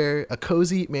 Spiritfarer, a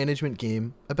cozy management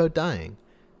game about dying.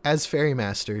 As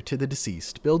ferrymaster to the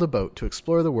deceased, build a boat to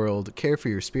explore the world, care for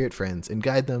your spirit friends, and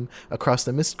guide them across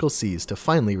the mystical seas to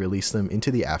finally release them into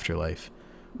the afterlife.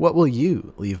 What will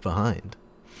you leave behind?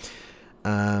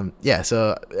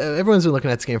 So everyone's been looking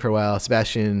at this game for a while.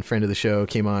 Sebastian, friend of the show,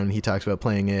 came on and he talked about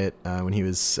playing it when he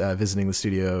was visiting the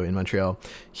studio in Montreal.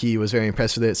 He was very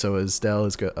impressed with it, so was Dell,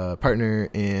 his partner,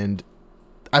 and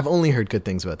I've only heard good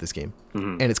things about this game.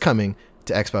 Mm-hmm. And it's coming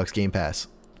to Xbox Game Pass.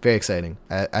 Very exciting.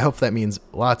 I hope that means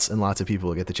lots and lots of people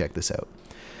will get to check this out.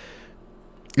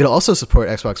 It'll also support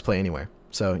Xbox Play Anywhere.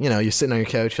 So, you're sitting on your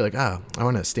couch, you're like, I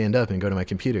want to stand up and go to my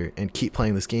computer and keep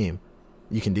playing this game.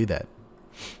 You can do that.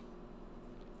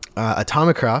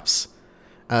 Atomic Crops.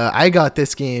 I got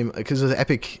this game because it was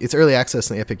Epic. It's early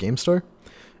access in the Epic Game Store.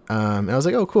 And I was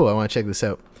like, oh, cool. I want to check this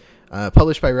out.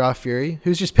 Published by Raw Fury,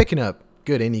 who's just picking up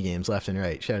good indie games left and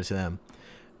right. Shout out to them.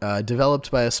 Developed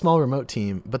by a small remote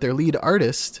team, but their lead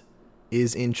artist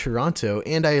is in Toronto.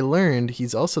 And I learned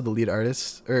he's also the lead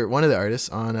artist, or one of the artists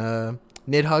on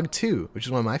Nidhogg 2, which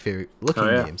is one of my favorite looking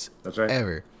games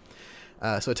ever.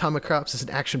 So Atomic Crops is an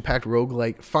action-packed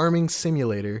roguelike farming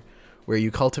simulator where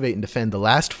you cultivate and defend the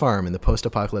last farm in the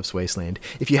post-apocalypse wasteland.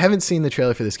 If you haven't seen the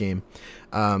trailer for this game,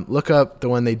 look up the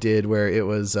one they did where it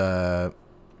was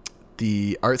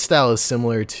the art style is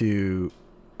similar to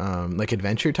like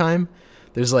Adventure Time.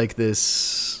 There's like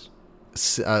this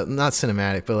not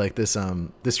cinematic, but like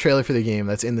this trailer for the game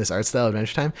that's in this art style,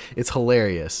 Adventure Time. It's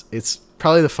hilarious. It's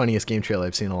probably the funniest game trailer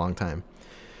I've seen in a long time.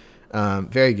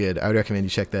 Very good. I would recommend you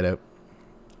check that out.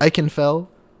 Eichenfell,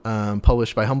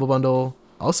 published by Humble Bundle,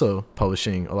 also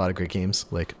publishing a lot of great games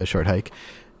like A Short Hike,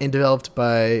 and developed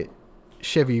by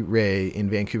Chevy Ray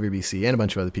in Vancouver, BC, and a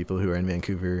bunch of other people who are in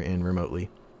Vancouver and remotely.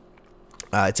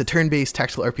 It's a turn-based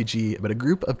tactical RPG about a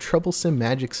group of troublesome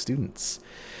magic students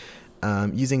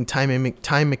using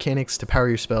time mechanics to power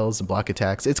your spells and block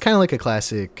attacks. It's kind of like a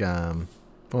classic.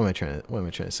 What am I trying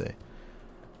to say?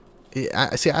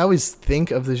 I always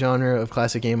think of the genre of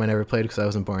classic game I never played because I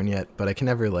wasn't born yet, but I can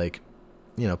never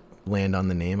land on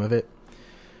the name of it.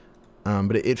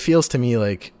 But it feels to me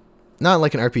like not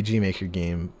like an RPG Maker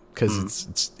game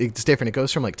because it's different. It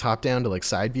goes from like top down to like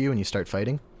side view when you start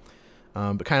fighting,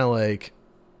 but kind of like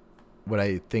what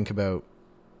I think about.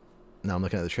 No, I'm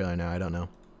looking at the trailer now. I don't know.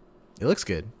 It looks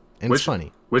good and it's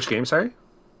funny. Which game? Sorry,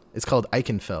 it's called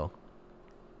Eichenfell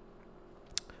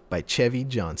by Chevy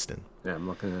Johnston. Yeah, I'm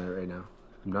looking at it right now.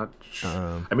 I'm not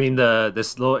sure. I mean,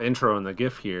 this little intro and the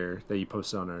GIF here that you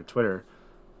posted on our Twitter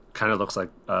kind of looks like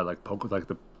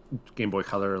the Game Boy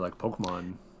Color like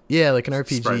Pokemon. Yeah, like an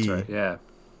RPG. Sprites, right? Yeah.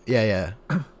 Yeah.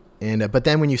 And but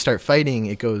then when you start fighting,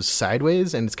 it goes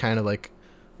sideways, and it's kind of like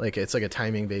it's like a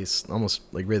timing based, almost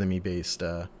like rhythmy based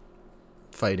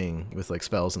fighting with like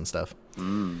spells and stuff.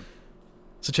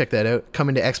 So check that out.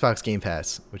 Coming to Xbox Game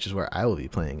Pass, which is where I will be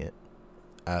playing it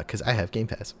because I have Game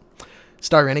Pass.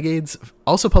 Star Renegades,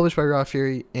 also published by Raw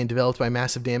Fury and developed by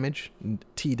Massive Damage,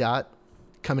 T-Dot,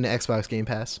 coming to Xbox Game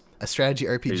Pass. A strategy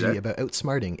RPG about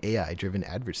outsmarting AI-driven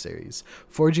adversaries,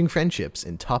 forging friendships,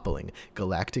 and toppling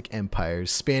galactic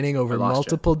empires spanning over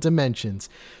multiple dimensions.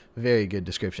 Very good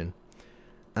description.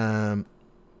 Yeah,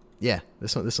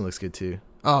 this one looks good too.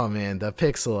 Oh man, the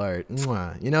pixel art.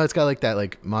 Mwah. You know, it's got like that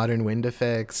like modern wind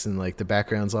effects and like the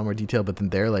background's a lot more detailed, but then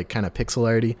they're like kind of pixel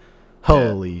arty. Yeah,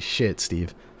 Holy shit,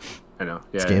 Steve. I know.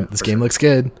 This Yeah, game yeah, this for game sure. looks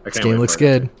good. I This can't game wait looks for it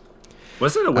good. actually.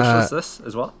 Wasn't it a wish list this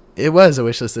as well? It was a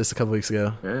wishlist list a couple weeks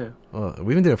ago. Yeah. Well,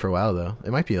 we've been doing it for a while though.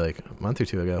 It might be like a month or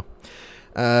two ago.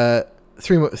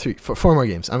 Four more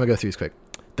games. I'm gonna go through these quick.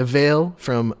 The Veil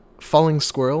from Falling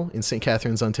Squirrel in St.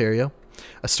 Catharines, Ontario.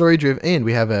 A story-driven, and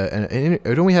we have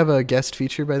don't we have a guest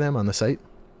feature by them on the site,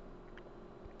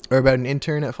 or about an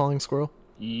intern at Falling Squirrel?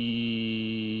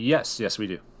 Yes, we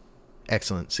do.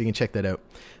 Excellent. So you can check that out.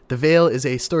 The Veil is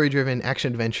a story-driven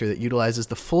action-adventure that utilizes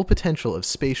the full potential of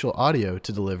spatial audio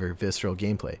to deliver visceral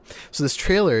gameplay. So this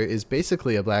trailer is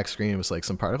basically a black screen with like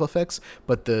some particle effects,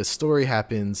 but the story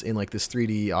happens in like this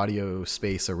 3D audio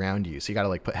space around you. So you got to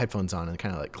like put headphones on and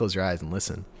kind of like close your eyes and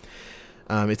listen.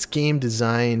 It's game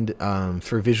designed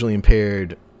for visually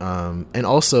impaired and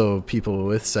also people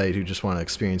with sight who just want to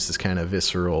experience this kind of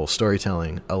visceral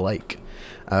storytelling alike.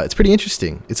 It's pretty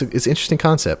interesting. It's an interesting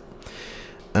concept.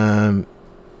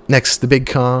 Next, The Big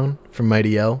Con from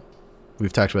Mighty L.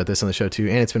 We've talked about this on the show too,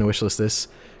 and it's been a wishlist this.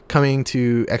 Coming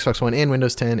to Xbox One and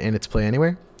Windows 10, and it's Play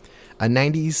Anywhere. A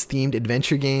 90s themed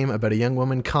adventure game about a young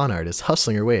woman con artist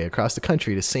hustling her way across the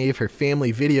country to save her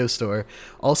family video store.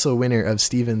 Also winner of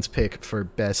Steven's pick for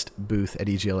Best Booth at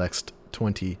EGLX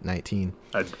 2019.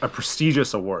 A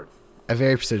prestigious award. A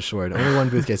very prestigious award. Only one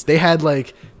booth gets. They had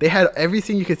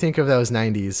everything you could think of that was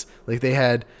 90s. Like they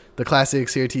had the classic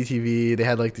CRT TV. They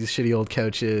had like these shitty old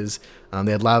couches.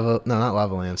 They had not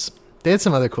lava lamps. They had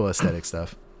some other cool aesthetic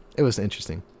stuff. It was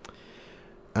interesting.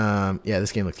 Yeah,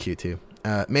 this game looked cute too.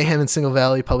 Mayhem in Single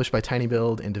Valley, published by Tiny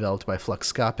Build and developed by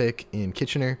Fluxcopic in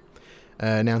Kitchener.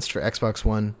 Announced for Xbox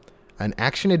One. An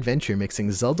action-adventure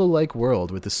mixing Zelda-like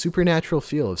world with the supernatural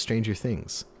feel of Stranger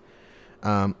Things.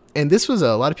 And this was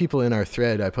a lot of people in our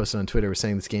thread I posted on Twitter were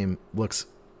saying this game looks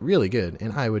really good,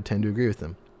 and I would tend to agree with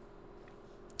them.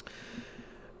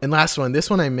 And last one,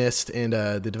 this one I missed, and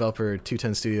the developer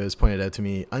 210 Studios pointed out to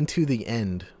me, Unto the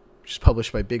End, which is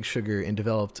published by Big Sugar and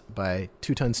developed by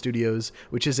 210 Studios,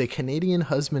 which is a Canadian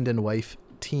husband and wife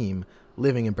team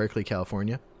living in Berkeley,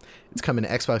 California. It's coming to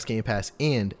Xbox Game Pass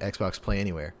and Xbox Play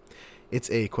Anywhere. It's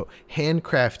a, quote,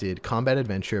 handcrafted combat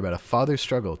adventure about a father's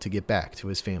struggle to get back to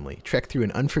his family. Trek through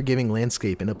an unforgiving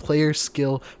landscape in a player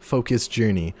skill-focused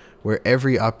journey where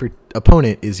every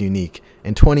opponent is unique,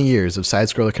 and 20 years of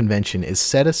side-scroller convention is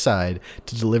set aside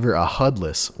to deliver a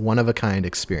HUD-less, one-of-a-kind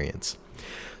experience.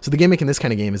 So the gimmick in this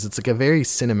kind of game is it's like a very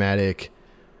cinematic,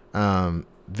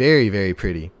 very, very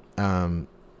pretty,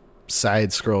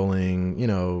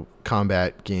 side-scrolling,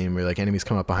 combat game where like enemies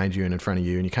come up behind you and in front of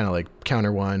you, and you kind of like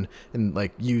counter one and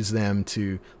like use them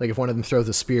to, like, if one of them throws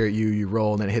a spear at you, you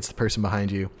roll and then it hits the person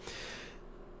behind you.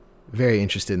 Very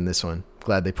interested in this one.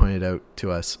 Glad they pointed it out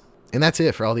to us. And that's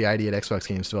it for all the ID at Xbox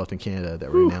games developed in Canada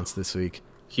that were announced this week.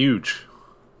 Huge.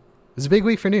 It was a big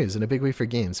week for news and a big week for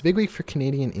games. A big week for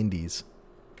Canadian indies.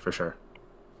 For sure.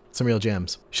 Some real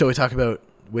gems. Shall we talk about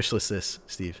wishlist this,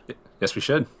 Steve? Yes, we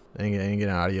should. I didn't get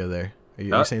an audio there. Are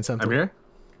you saying something? I'm here.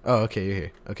 Oh, okay, you're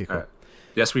here. Okay, cool. All right.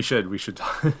 Yes, we should. We should.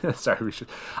 Sorry, we should.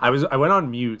 I went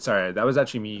on mute. Sorry, that was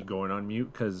actually me going on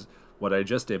mute because what I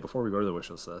just did before we go to the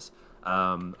wishlist list,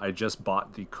 I just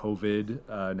bought the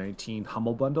COVID-19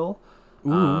 Humble Bundle.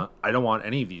 I don't want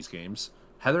any of these games.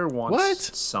 Heather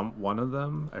wants one of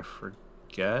them. I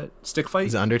forget. Stick Fight.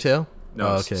 Is it Undertale? No,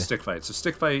 oh, okay. Stick Fight. So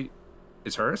Stick Fight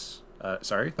is hers.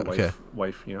 Sorry, the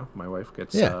wife. My wife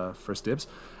gets first dibs.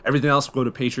 Everything else will go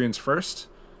to Patreons first,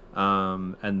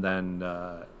 and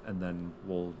then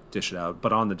we'll dish it out.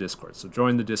 But on the Discord. So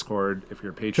join the Discord if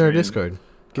you're a Patreon. Join our Discord.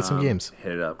 Get some games.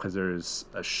 Hit it up because there's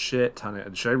a shit ton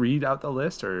of. Should I read out the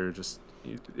list or just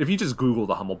if you just Google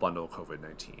the Humble Bundle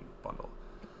COVID-19 bundle?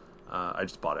 I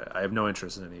just bought it. I have no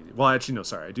interest in any. Well, actually, no.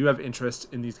 Sorry, I do have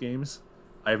interest in these games.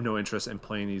 I have no interest in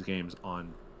playing these games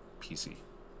on PC.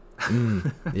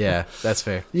 Yeah, that's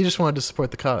fair. You just wanted to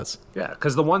support the cause. Yeah,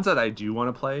 because the ones that I do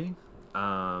want to play,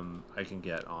 I can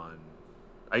get on.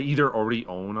 I either already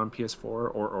own on PS4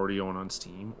 or already own on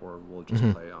Steam, or we'll just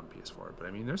play on PS4. But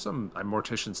I mean, there's some.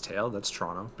 Mortician's Tale. That's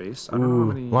Toronto based. I don't know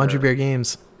how many. Laundry Bear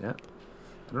Games. Yeah,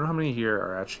 I don't know how many here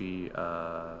are actually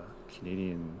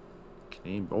Canadian.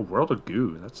 Oh, World of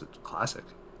Goo. That's a classic.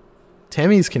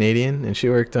 Tammy's Canadian, and she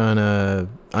worked on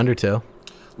Undertale.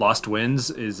 Lost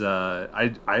Winds is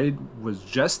I was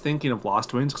just thinking of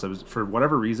Lost Winds because I was, for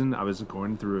whatever reason, I was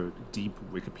going through a deep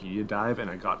Wikipedia dive and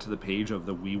I got to the page of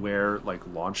the WiiWare like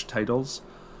launch titles,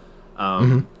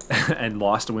 and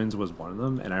Lost Winds was one of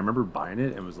them. And I remember buying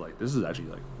it and was like, this is actually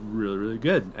like really, really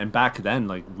good. And back then,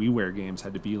 like WiiWare games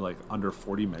had to be like under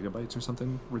 40 megabytes or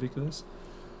something ridiculous.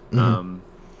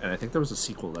 And I think there was a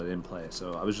sequel that I didn't play,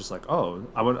 so I was just like, oh,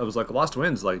 I was like, Lost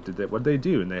Winds, like, what did they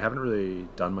do? And they haven't really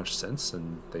done much since,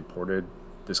 and they ported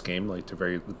this game like to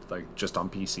very like just on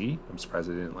PC. I'm surprised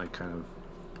they didn't like kind of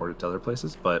port it to other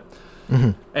places, but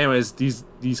anyways, these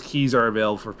keys are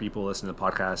available for people listening to the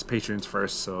podcast. Patrons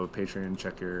first, so Patreon,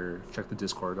 check the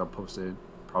Discord. I'll post it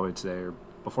probably today or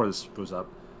before this goes up,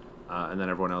 and then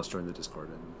everyone else join the Discord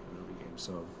and it'll be games.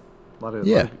 So a lot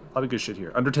of good shit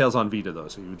here. Undertale's on Vita though,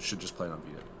 so you should just play it on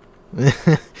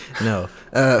Vita. No.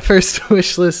 First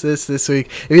wish list this week.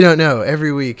 If you don't know,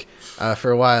 every week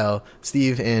for a while,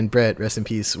 Steve and Brett, rest in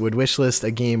peace, would wish list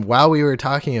a game while we were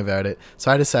talking about it.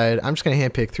 So I decided I'm just going to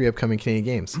handpick 3 upcoming Canadian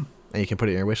games, and you can put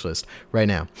it in your wish list right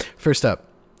now. First up,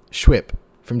 Schwip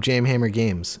from Jamhammer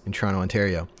Games in Toronto,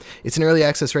 Ontario. It's in early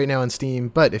access right now on Steam,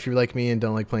 but if you're like me and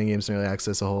don't like playing games in early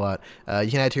access a whole lot, you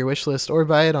can add it to your wish list or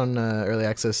buy it on early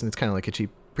access, and it's kind of like a cheap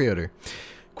pre-order.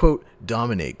 Quote,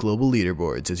 dominate global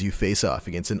leaderboards as you face off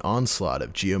against an onslaught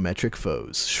of geometric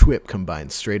foes. Schwip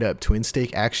combines straight-up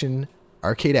twin-stake action,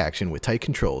 arcade action with tight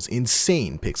controls,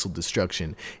 insane pixel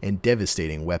destruction, and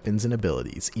devastating weapons and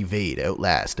abilities. Evade,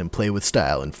 outlast, and play with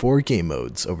style in 4 game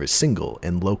modes over single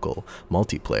and local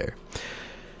multiplayer.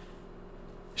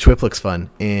 Schwip looks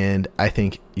fun, and I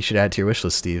think you should add it to your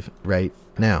wishlist, Steve, right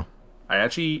now. I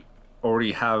actually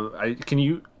already have... can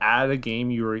you add a game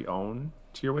you already own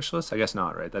to your wish list? I guess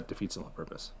not, right? That defeats the whole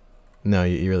purpose. No,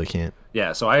 you really can't.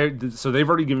 Yeah, so they've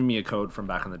already given me a code from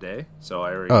back in the day, so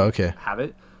I already have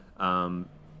it.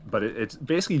 But it's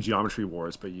basically Geometry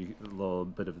Wars, but a little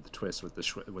bit of the twist with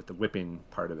the whipping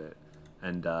part of it,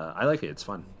 and I like it. It's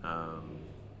fun.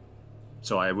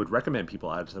 So I would recommend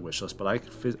people add it to the wish list, but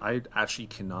I actually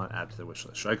cannot add to the wish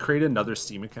list. Should I create another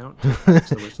Steam account to add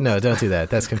to the wish list? No, don't do that.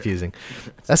 That's confusing.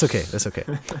 That's okay.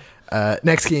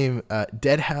 Next game,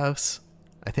 Dead House.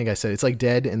 I think I said it's like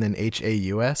Dead and then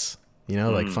Haus,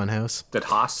 like Funhouse. Dead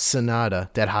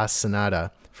House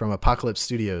Sonata from Apocalypse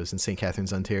Studios in St.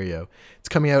 Catharines, Ontario. It's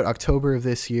coming out October of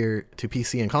this year to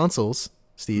PC and consoles,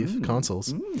 Steve,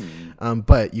 consoles.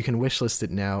 But you can wishlist it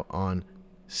now on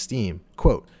Steam.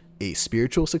 Quote, a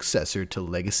spiritual successor to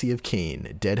Legacy of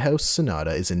Kain, Dead House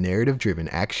Sonata is a narrative-driven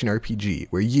action RPG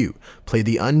where you play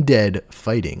the undead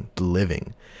fighting the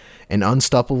living. An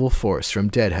unstoppable force from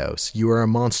Dead House, you are a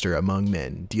monster among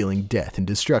men, dealing death and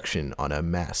destruction on a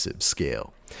massive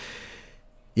scale.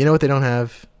 You know what they don't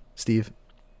have, Steve?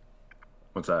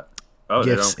 What's that? Oh,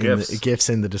 gifts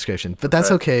in the description. But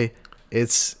that's okay.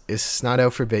 It's not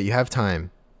out for a bit. You have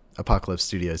time, Apocalypse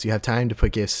Studios. You have time to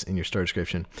put gifts in your store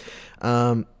description.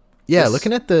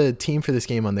 Looking at the team for this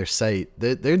game on their site,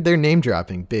 they're name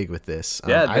dropping big with this.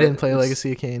 I didn't play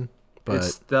Legacy of Kain. But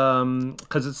it's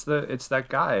because it's that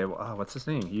guy. What's his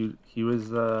name? He was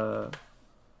the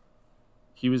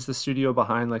studio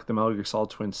behind like the Metal Gear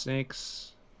Solid Twin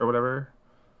Snakes or whatever.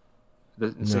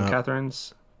 St.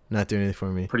 Catharines. Not doing anything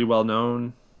for me. Pretty well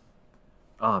known.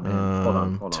 Oh man, hold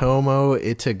on. Tomo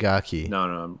Itagaki.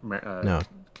 No,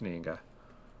 Canadian guy.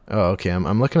 Oh, okay.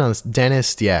 I'm looking on this.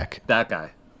 Dennis Diak. That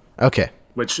guy. Okay.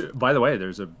 Which, by the way,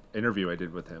 there's an interview I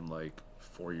did with him like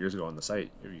 4 years ago on the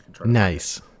site. You can try.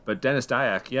 Nice. But Dennis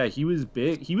Diak, yeah, he was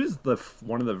big. He was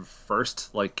one of the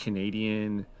first like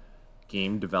Canadian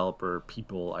game developer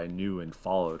people I knew and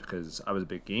followed because I was a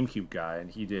big GameCube guy, and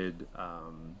he did.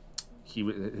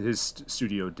 His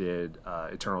studio did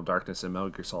Eternal Darkness and Metal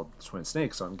Gear Solid Twin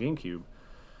Snakes on GameCube.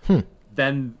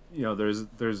 Then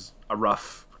there's a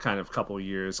rough kind of couple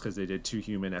years because they did 2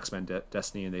 Human, X-Men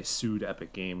Destiny, and they sued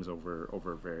Epic Games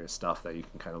over various stuff that you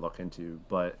can kind of look into.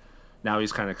 But now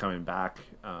he's kind of coming back.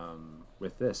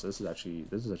 With this is actually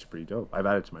pretty dope. I've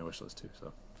added it to my wish list too.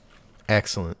 So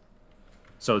excellent.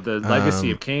 So the Legacy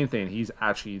of Kain thing, he's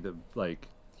actually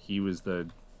he was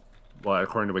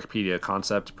according to Wikipedia,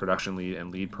 concept, production lead,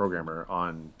 and lead programmer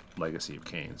on Legacy of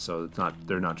Kain. So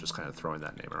they're not just kind of throwing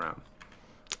that name around.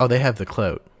 Oh, they have the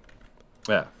clout.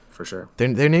 Yeah, for sure.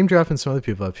 They're name dropping some other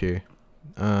people up here.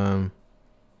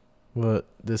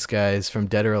 This guy's from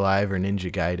Dead or Alive or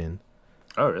Ninja Gaiden.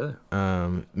 Oh, really?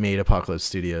 Made Apocalypse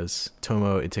Studios.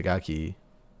 Tomo Itagaki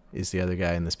is the other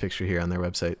guy in this picture here on their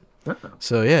website. Uh-oh.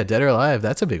 So, yeah, Dead or Alive,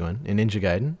 that's a big one. And Ninja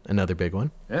Gaiden, another big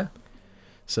one. Yeah.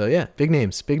 So, yeah, big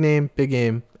names. Big name, big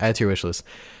game. Add to your wish list.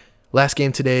 Last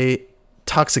game today,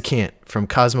 Toxicant from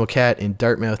Cosmo Cat in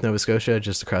Dartmouth, Nova Scotia,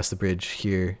 just across the bridge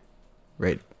here,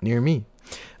 right near me.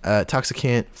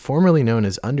 Toxicant, formerly known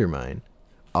as Undermine,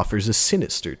 offers a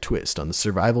sinister twist on the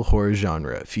survival horror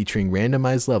genre, featuring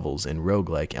randomized levels and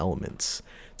roguelike elements.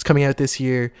 It's coming out this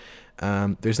year.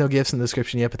 There's no gifts in the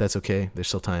description yet, but that's okay. There's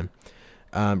still time.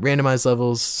 Randomized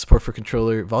levels, support for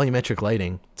controller, volumetric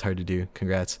lighting. It's hard to do.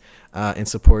 Congrats. And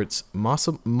supports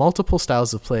multiple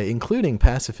styles of play, including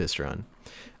Pacifist Run.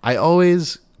 I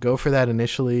always go for that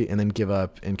initially and then give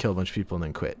up and kill a bunch of people and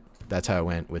then quit. That's how it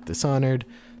went with Dishonored.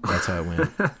 That's how it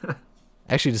went.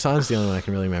 Actually, Dishonored's the only one I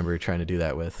can really remember trying to do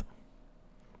that with.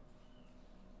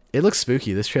 It looks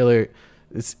spooky. This trailer,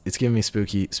 it's giving me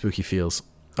spooky feels.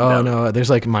 Oh no, there's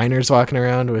like miners walking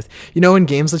around with, in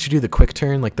games let you do the quick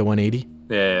turn, like the 180.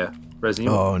 Yeah.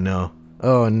 Resident Evil.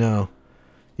 Oh no.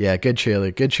 Yeah, good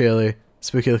trailer.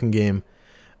 Spooky looking game.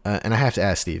 And I have to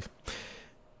ask Steve,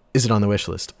 is it on the wish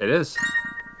list? It is.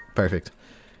 Perfect.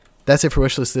 That's it for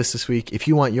wishlist this week. If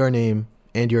you want your name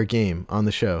and your game on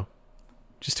the show,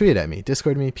 just tweet it at me,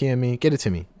 Discord me, PM me, get it to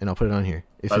me, and I'll put it on here.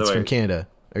 If it's from Canada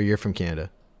or you're from Canada.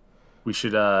 We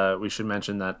should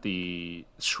mention that the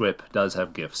Schwip does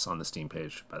have GIFs on the Steam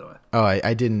page, by the way. Oh,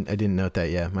 I didn't note that.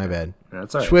 Yeah, my bad.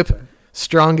 That's all right. Schwip,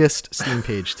 strongest Steam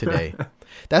page today.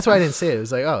 That's why I didn't say it. It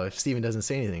was like, oh, if Steven doesn't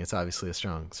say anything, it's obviously a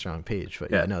strong page.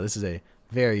 But yeah, no, this is a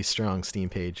very strong Steam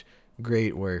page.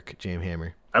 Great work, James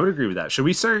Hammer. I would agree with that. Should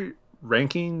we start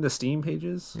ranking the Steam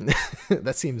pages?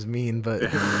 That seems mean, but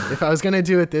if I was gonna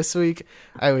do it this week,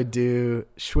 I would do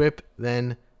Schwip,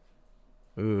 then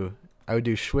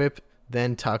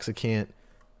Toxicant,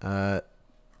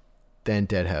 then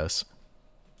Deadhouse.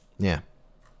 Yeah,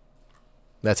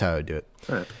 that's how I would do it.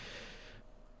 All right.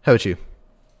 How about you?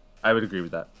 I would agree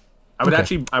with that. I would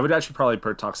actually probably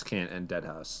put Toxicant and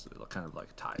Deadhouse kind of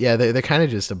like tied. Yeah, they're kind of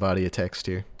just a body of text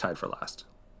here. Tied for last.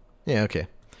 Yeah, okay.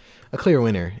 A clear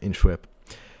winner in Schwip.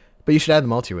 But you should add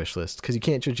them all to your wish list, because you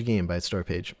can't judge a game by its store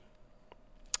page.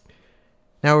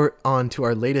 Now we're on to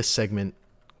our latest segment,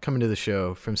 coming to the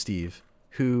show from Steve,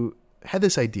 who had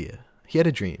this idea. He had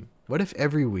a dream. What if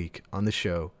every week on the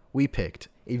show we picked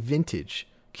a vintage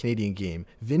Canadian game?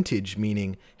 Vintage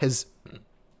meaning has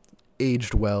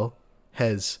aged well,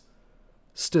 has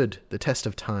stood the test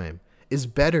of time, is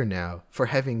better now for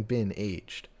having been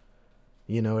aged.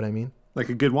 You know what I mean? Like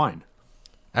a good wine.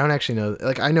 I don't actually know.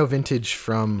 Like, I know vintage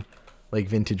from like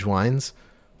vintage wines,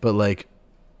 but like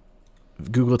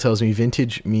Google tells me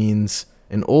vintage means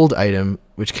an old item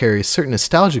which carries certain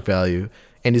nostalgic value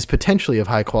and is potentially of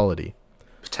high quality.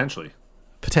 Potentially.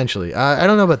 I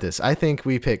don't know about this. I think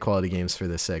we pick quality games for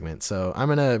this segment, so I'm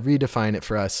gonna redefine it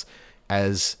for us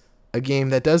as a game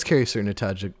that does carry certain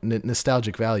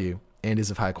nostalgic value and is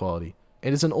of high quality.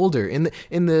 It is an older in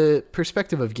the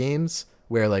perspective of games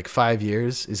where like 5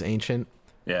 years is ancient.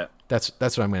 Yeah, that's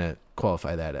what I'm gonna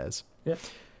qualify that as. Yeah.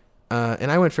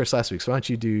 And I went first last week, so why don't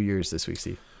you do yours this week,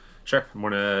 Steve? Sure. I'm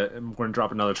gonna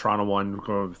drop another Toronto one. We're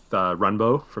going with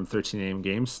Runbow from 13AM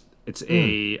Games. It's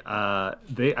I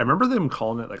remember them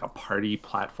calling it like a party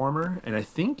platformer, and I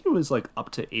think it was like up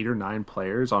to 8 or 9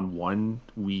 players on one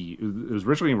Wii. It was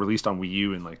originally released on Wii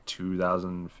U in like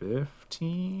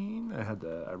 2015. I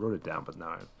wrote it down, but now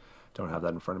I don't have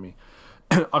that in front of me.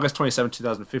 August 27,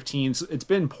 2015. It's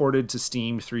been ported to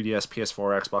Steam, 3DS,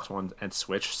 PS4, Xbox One, and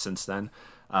Switch since then.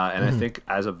 And I think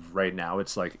as of right now,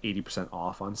 it's like 80%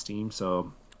 off on Steam.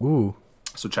 So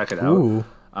check it out.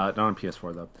 Not on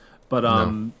PS4 though. But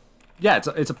yeah,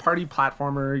 it's a party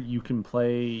platformer. You can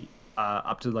play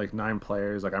up to like 9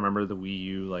 players. Like I remember the Wii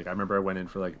U. Like I remember I went in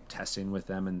for like testing with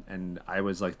them, and I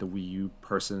was like the Wii U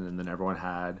person, and then everyone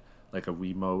had like a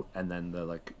Wiimote, and then the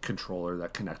like controller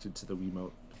that connected to the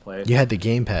Wiimote to play. You had the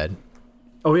gamepad.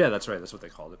 Oh yeah, that's right. That's what they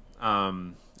called it.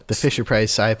 The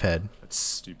Fisher-Price iPad. That's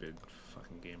stupid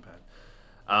fucking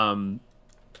gamepad.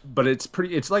 But it's a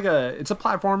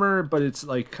platformer, but it's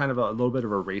like kind of a little bit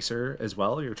of a racer as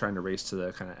well. You're trying to race to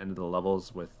the kind of end of the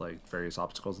levels with like various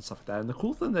obstacles and stuff like that. And the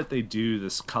cool thing that they do,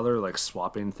 this color like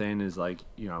swapping thing, is like,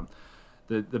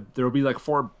 there will be like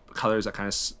 4 colors that kind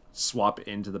of swap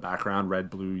into the background: red,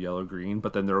 blue, yellow, green.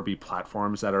 But then there will be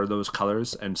platforms that are those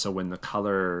colors, and so when the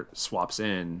color swaps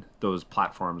in, those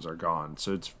platforms are gone.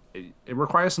 So it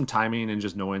requires some timing and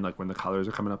just knowing like when the colors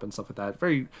are coming up and stuff like that.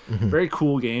 Very very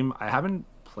cool game. I haven't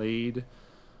played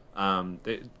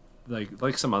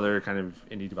like some other kind of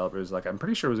indie developers. Like I'm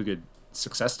pretty sure it was a good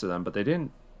success to them, but they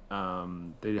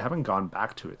haven't gone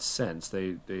back to it since.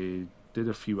 They did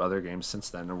a few other games since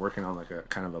then. They're working on like a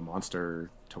kind of a Monster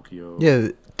Tokyo. Yeah,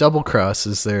 Double Cross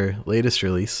is their latest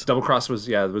release. Double Cross was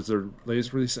their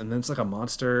latest release, and then it's like a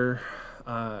monster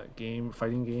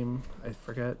fighting game. I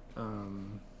forget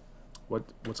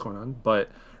what's going on, but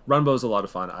Runbow's a lot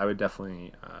of fun. I would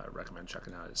definitely recommend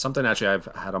checking out. It's something actually I've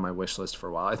had on my wish list for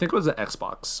a while. I think it was an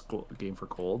Xbox game for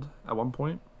gold at one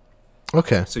point.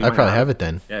 Okay, so I probably have it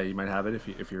then. Yeah, you might have it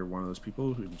if you're one of those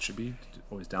people who should be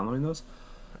always downloading those.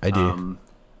 I do.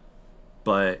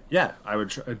 But yeah, I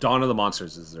would. Dawn of the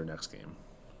Monsters is their next game.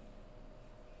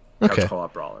 Couch Okay.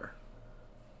 co-op brawler.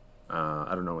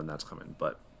 I don't know when that's coming,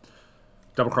 but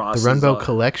Double Cross. The Runbow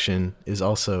Collection is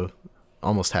also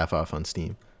almost half off on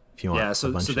Steam. If you want, yeah. So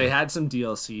a bunch so of they it. had some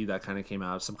DLC that kind of came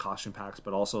out, some costume packs,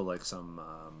 but also like some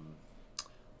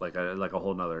like a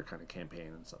whole nother kind of campaign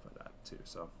and stuff like that too.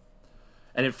 So,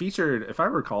 and it featured, if I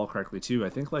recall correctly too, I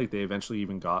think like they eventually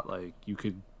even got like you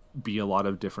could be a lot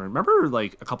of different. Remember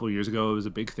like a couple of years ago, it was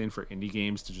a big thing for indie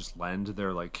games to just lend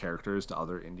their like characters to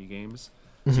other indie games,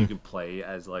 so you can play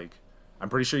as like. I'm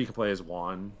pretty sure you can play as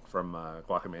Juan from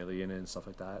Guacamelee in it and stuff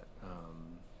like that.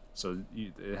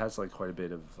 It has like quite a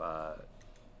bit of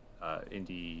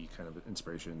indie kind of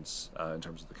inspirations in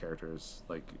terms of the characters.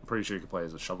 Like, I'm pretty sure you can play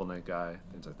as a Shovel Knight guy,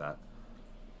 things like that.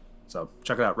 So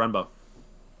check it out, Runbow.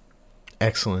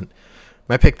 Excellent.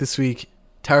 My pick this week,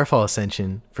 Towerfall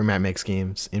Ascension from Matt Makes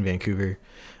Games in Vancouver.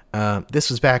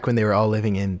 This was back when they were all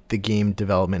living in the game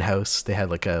development house. They had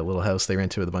like a little house they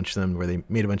rented with a bunch of them where they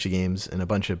made a bunch of games, and a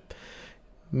bunch of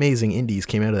amazing indies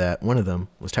came out of that. One of them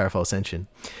was Towerfall Ascension.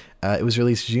 It was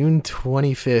released June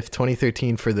 25th,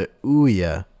 2013 for the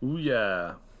Ouya. Ooh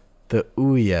yeah. The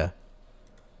Ouya.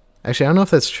 Actually, I don't know if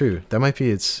that's true. That might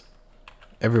be its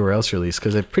everywhere else release,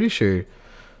 because I'm pretty sure...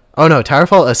 Oh no,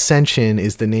 Towerfall Ascension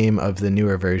is the name of the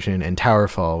newer version, and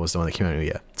Towerfall was the one that came out in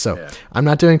Ouya. So, Yeah. I'm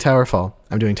not doing Towerfall.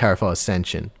 I'm doing Towerfall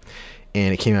Ascension.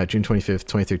 And it came out June 25th,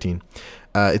 2013.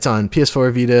 It's on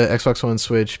PS4, Vita, Xbox One,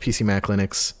 Switch, PC, Mac,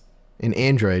 Linux, and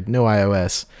Android, no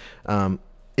iOS.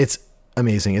 It's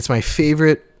amazing. It's my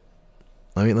favorite.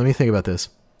 Let me think about this.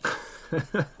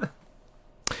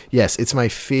 Yes, it's my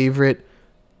favorite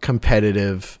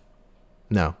cooperative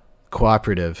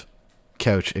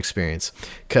couch experience,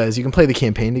 because you can play the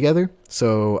campaign together.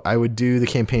 So I would do the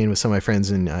campaign with some of my friends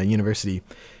in university,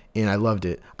 and I loved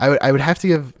it. I would have to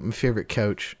give my favorite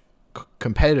couch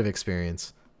competitive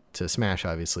experience to Smash,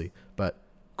 obviously, but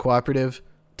cooperative,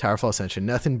 Towerfall Ascension,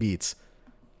 nothing beats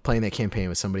playing that campaign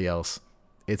with somebody else.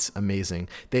 It's amazing.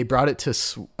 They brought it to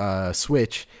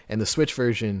Switch, and the Switch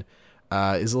version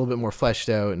is a little bit more fleshed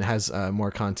out and has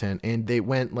more content. And they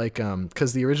went like,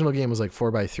 because the original game was like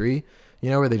 4x3,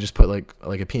 where they just put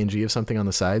like a PNG of something on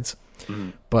the sides. Mm-hmm.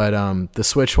 But the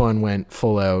Switch one went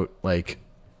full out like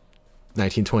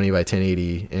 1920 by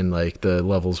 1080, and like the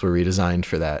levels were redesigned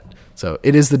for that. So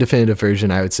it is the definitive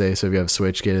version, I would say. So if you have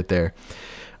Switch, get it there.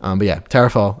 But yeah,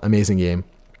 Towerfall, amazing game.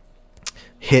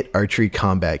 Hit archery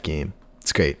combat game.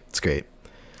 It's great. It's great.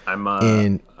 I'm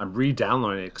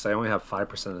re-downloading it because I only have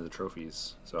 5% of the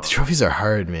trophies. So the trophies are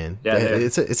hard, man. Yeah,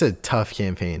 it's a tough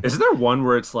campaign. Isn't there one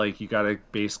where it's like you gotta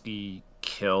basically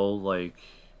play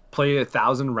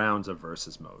 1,000 rounds of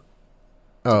versus mode?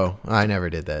 Oh, I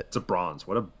never did that. It's a bronze.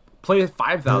 Play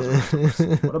 5,000 rounds.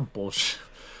 What a bullshit.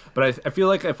 But I feel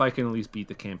like if I can at least beat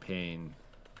the campaign,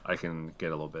 I can get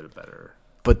a little bit better.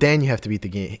 But then you have to beat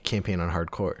the campaign on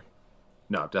hardcore.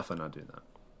 No, definitely not doing that.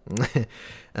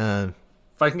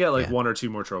 If I can get one or two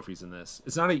more trophies in this,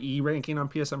 it's not an E ranking on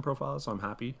PSN Profile, so I'm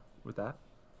happy with that.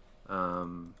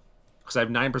 Because I have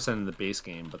 9% in the base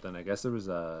game, but then I guess there was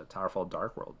a Towerfall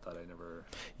Dark World that I never.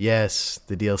 Yes,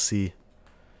 the DLC.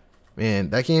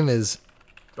 Man, that game is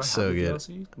so good.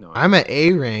 DLC? No, I'm at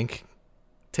A rank.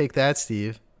 Take that,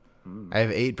 Steve. I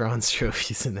have 8 bronze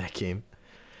trophies in that game.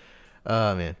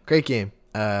 Oh man, great game.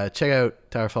 Check out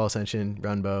Towerfall Ascension,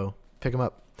 Runbow. Pick them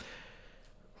up.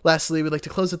 Lastly, we'd like to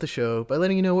close out the show by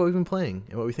letting you know what we've been playing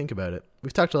and what we think about it.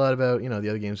 We've talked a lot about, the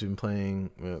other games we've been playing.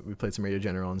 We played some Radio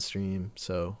General on stream.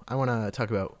 So I want to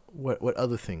talk about what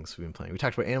other things we've been playing. We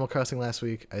talked about Animal Crossing last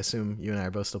week. I assume you and I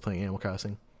are both still playing Animal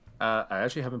Crossing. I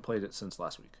actually haven't played it since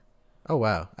last week. Oh,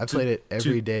 wow. I've played it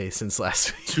every day since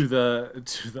last week. To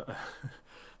the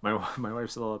my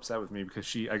wife's a little upset with me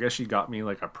because I guess she got me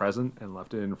like a present and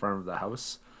left it in front of the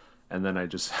house. And then I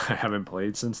haven't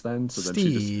played since then. So then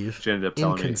Steve, she ended up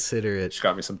telling me inconsiderate. She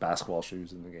got me some basketball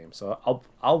shoes in the game. So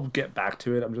I'll get back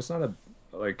to it. I'm just not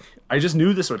I just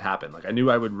knew this would happen. Like I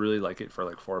knew I would really like it for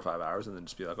like 4 or 5 hours and then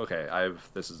just be like, okay,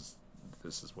 this is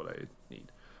what I need.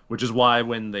 Which is why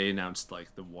when they announced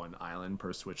like the one island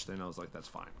per Switch thing, I was like, that's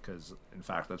fine because in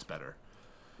fact that's better.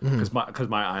 Because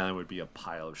my island would be a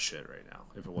pile of shit right now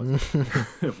if it wasn't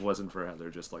if it wasn't for Heather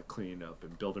just like cleaning up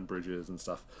and building bridges and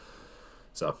stuff.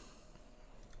 So.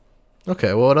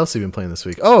 Okay, well, what else have you been playing this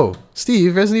week? Oh,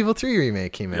 Steve, Resident Evil 3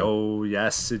 Remake came out. Oh,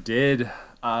 yes, it did.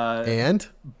 And?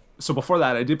 So before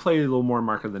that, I did play a little more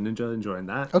Mark of the Ninja, enjoying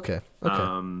that. Okay.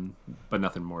 But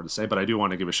nothing more to say. But I do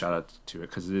want to give a shout out to it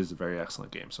because it is a very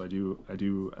excellent game. So I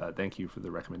do thank you for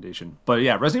the recommendation. But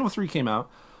yeah, Resident Evil 3 came out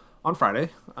on Friday.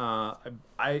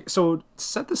 So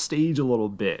set the stage a little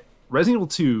bit. Resident Evil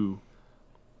 2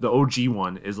 the OG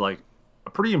one is like a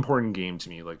pretty important game to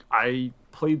me. Like I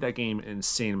played that game an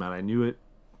insane amount. I knew it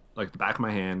like the back of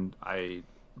my hand. I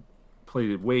played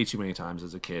it way too many times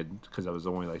as a kid because I was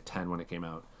only like 10 when it came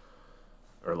out,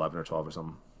 or 11 or 12 or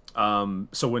something.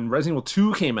 So when Resident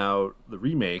Evil 2 came out, the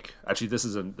remake, actually this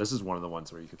is one of the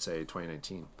ones where you could say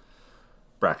 2019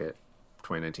 bracket.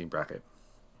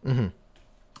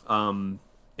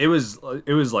 It was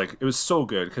so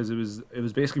good because it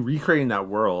was basically recreating that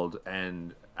world,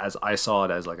 and as I saw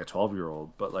it as like a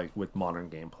 12-year-old, but like with modern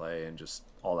gameplay and just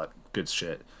all that good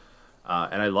shit.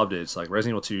 And I loved it. It's like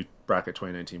Resident Evil 2 bracket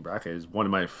 2019 bracket is one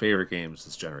of my favorite games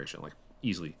this generation, like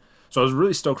easily. So I was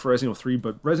really stoked for Resident Evil 3,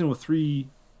 but Resident Evil 3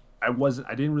 I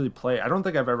didn't really play. I don't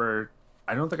think I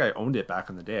owned it back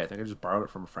in the day. I think I just borrowed it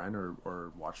from a friend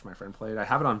or watched my friend play it. I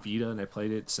have it on Vita and I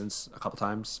played it since a couple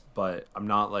times, but it's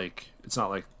not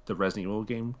like the Resident Evil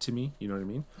game to me. You know what I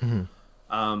mean?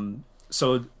 Mm-hmm.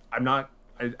 So I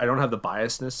don't have the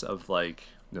biasness of like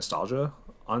nostalgia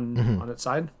on its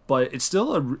side, but it's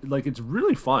still it's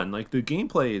really fun. Like the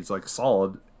gameplay is like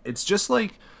solid. It's just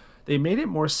like they made it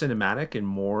more cinematic and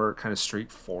more kind of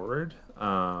straightforward.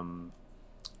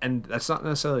 And that's not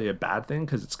necessarily a bad thing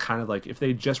because it's kind of like if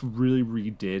they just really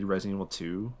redid Resident Evil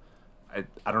 2,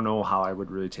 I don't know how I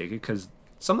would really take it because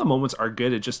some of the moments are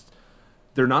good.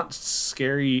 They're not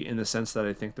scary in the sense that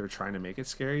I think they're trying to make it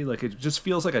scary. Like it just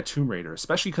feels like a Tomb Raider,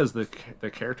 especially because the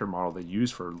character model they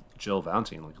use for Jill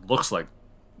Valentine looks like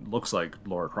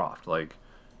Lara Croft. Like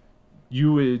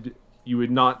you would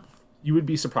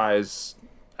be surprised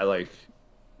at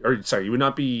you would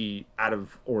not be out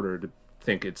of order to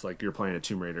think it's like you're playing a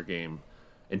Tomb Raider game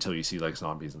until you see like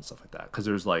zombies and stuff like that, because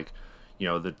there's like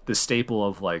the staple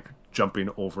of like jumping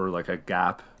over like a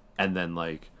gap and then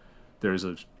like there's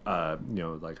a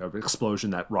like an explosion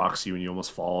that rocks you and you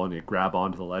almost fall and you grab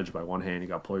onto the ledge by one hand, you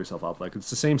gotta pull yourself up. Like it's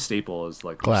the same staple as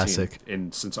like classic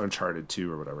since Uncharted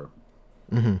 2 or whatever.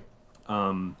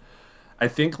 Mm-hmm. I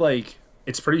think like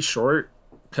it's pretty short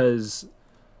because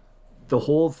the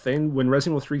whole thing when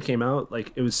Resident Evil 3 came out,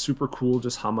 like it was super cool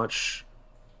just how much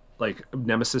like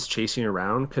Nemesis chasing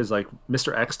around, because like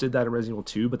Mr. X did that in Resident Evil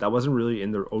 2, but that wasn't really in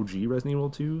the OG Resident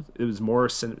Evil 2. It was more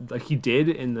like he did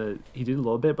a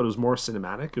little bit, but it was more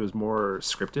cinematic. It was more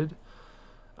scripted.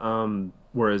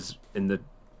 Whereas in the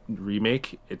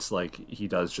remake, it's like he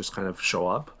does just kind of show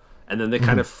up, and then they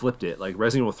kind of flipped it. Like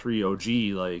Resident Evil 3 OG,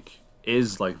 like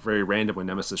is like very random when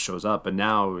Nemesis shows up, but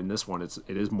now in this one, it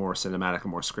is more cinematic and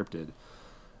more scripted.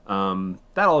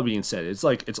 That all being said, it's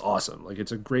awesome. Like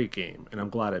it's a great game, and I'm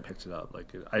glad I picked it up.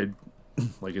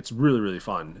 Like it's really, really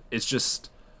fun. It's just,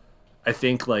 I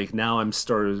think like now I'm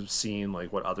started seeing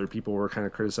like what other people were kind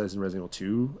of criticizing Resident Evil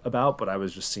 2 about, but I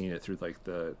was just seeing it through like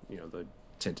the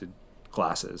tinted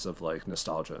glasses of like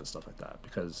nostalgia and stuff like that,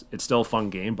 because it's still a fun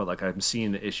game, but like I'm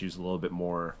seeing the issues a little bit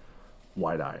more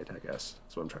wide-eyed, I guess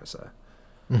that's what I'm trying to say.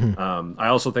 I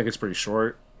also think it's pretty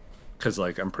short, because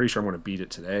like I'm pretty sure I'm going to beat it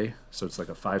today, so it's like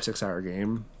a 5-6 hour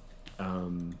game,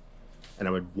 and I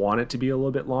would want it to be a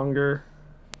little bit longer,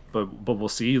 but we'll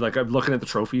see. Like I'm looking at the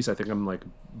trophies, I think I'm like a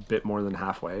bit more than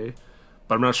halfway,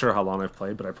 but I'm not sure how long I've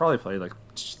played, but I probably played like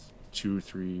 2,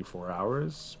 3, 4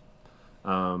 hours,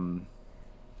 and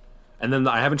then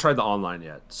I haven't tried the online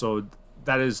yet, so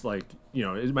that is like,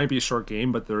 it might be a short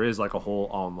game, but there is like a whole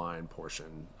online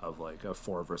portion of like a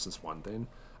 4 versus 1 thing.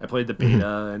 I played the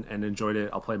beta and enjoyed it.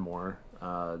 I'll play more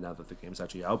now that the game's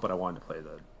actually out, but I wanted to play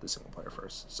the single player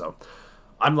first. So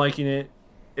I'm liking it.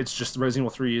 It's just Resident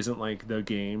Evil 3 isn't like the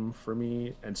game for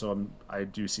me, and so I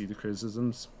do see the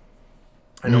criticisms.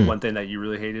 I know one thing that you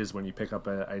really hate is when you pick up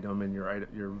an item and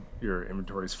your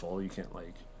inventory's full, you can't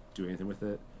like do anything with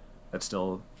it. That's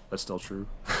still true.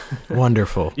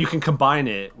 Wonderful. You can combine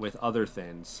it with other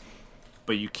things,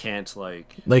 but you can't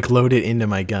like load it into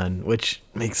my gun, which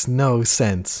makes no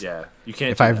sense. Yeah, you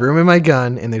can't. If I have room in my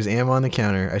gun and there's ammo on the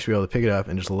counter, I should be able to pick it up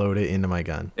and just load it into my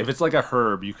gun. If it's like a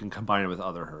herb, you can combine it with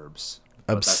other herbs.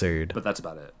 Absurd. But that's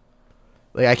about it.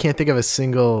 Like I can't think of a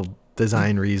single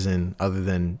design reason other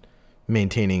than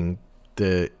maintaining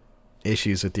the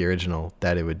issues with the original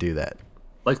that it would do that.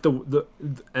 Like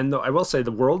I will say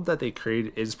the world that they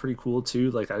created is pretty cool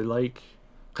too. Like I like,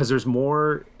 because there's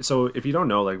more. So if you don't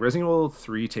know, like Resident Evil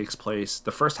 3 takes place,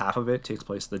 the first half of it takes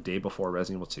place the day before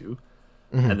Resident Evil 2,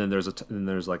 and then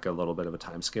there's like a little bit of a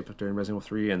time skip during Resident Evil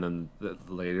 3, and then the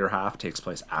later half takes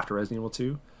place after Resident Evil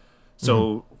 2.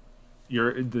 So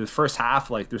the first half,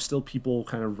 like there's still people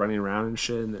kind of running around and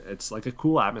shit, and it's like a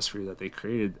cool atmosphere that they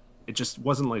created. It just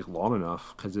wasn't like long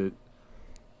enough because it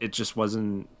just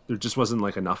wasn't, there just wasn't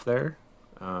like enough there.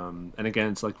 And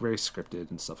again, it's like very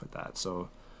scripted and stuff like that. So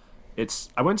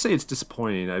I wouldn't say it's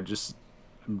disappointing.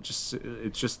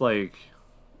 it's just like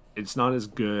it's not as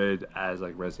good as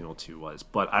like Resident Evil 2 was.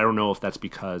 But I don't know if that's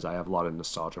because I have a lot of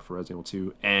nostalgia for Resident Evil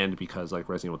 2 and because like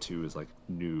Resident Evil 2 is like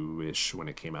newish when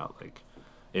it came out. Like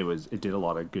it did a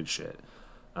lot of good shit.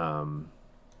 And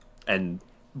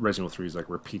Resident Evil 3 is like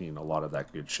repeating a lot of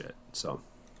that good shit. So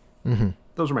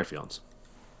those are my feelings.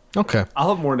 Okay.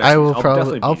 I'll have more next I week. will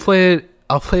probably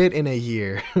I'll play it in a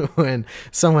year when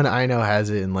someone I know has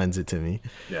it and lends it to me.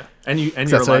 Yeah. And you're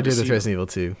that's what I did with them. Resident Evil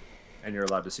 2. And you're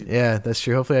allowed to see them. Yeah, that's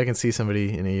true. Hopefully I can see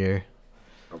somebody in a year.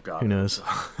 Oh god. Who knows?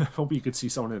 I hope you could see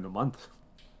someone in a month.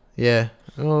 Yeah.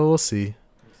 Well, we'll see.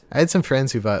 I had some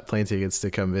friends who bought plane tickets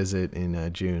to come visit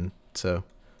in June. So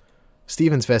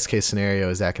Steven's best case scenario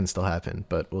is that can still happen,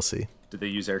 but we'll see. Did they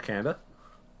use Air Canada?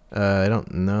 I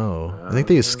don't know. I think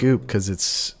they use Scoop because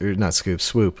it's or not Scoop,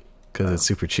 Swoop because it's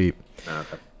super cheap.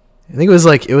 Okay. I think it was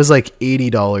like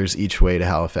 $80 each way to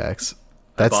Halifax.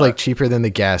 That's like cheaper than the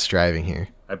gas driving here.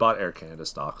 I bought Air Canada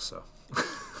stock, so.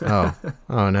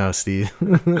 Oh no, Steve.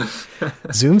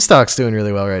 Zoom stock's doing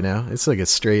really well right now. It's like a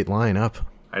straight line up.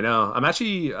 I know. I'm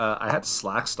actually I had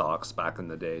Slack stocks back in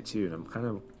the day too, and I'm kind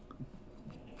of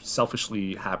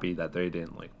selfishly happy that they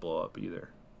didn't like blow up either,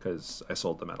 because I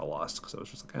sold them at a loss because I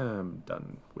was just like, I'm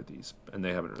done with these, and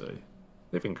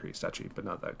they've increased actually, but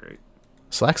not that great.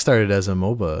 Slack started as a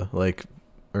MOBA,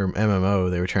 or MMO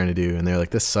they were trying to do, and they're like,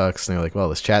 this sucks, and they're like, well,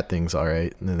 this chat thing's all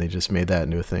right, and then they just made that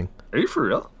into a thing. Are you for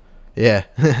real? Yeah.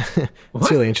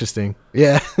 It's really interesting.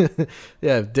 Yeah.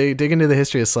 Yeah, dig into the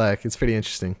history of Slack. It's pretty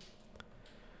interesting.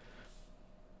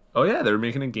 Oh yeah, they were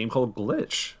making a game called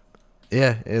Glitch.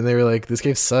 Yeah, and they were like, this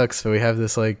game sucks, but we have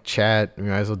this like chat we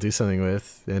might as well do something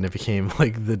with, and it became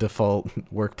like the default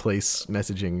workplace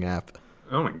messaging app.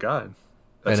 Oh my god.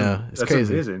 I know. It's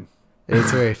crazy. Amazing.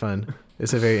 It's very fun.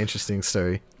 It's a very interesting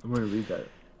story. I'm going to read that.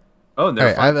 Oh, and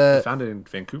they found it in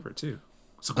Vancouver too.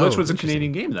 So Glitch was a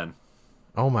Canadian game then.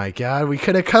 Oh my god, we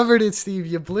could have covered it, Steve.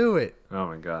 You blew it. Oh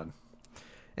my god.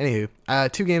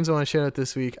 Anywho, 2 games I want to shout out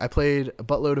this week. I played a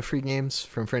buttload of free games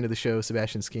from friend of the show,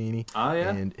 Sebastian Scanini,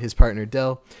 and his partner,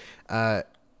 Dell. There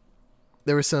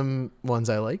were some ones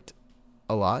I liked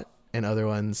a lot and other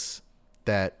ones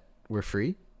that were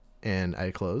free and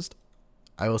I closed.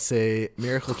 I will say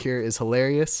Miracle Cure is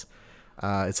hilarious.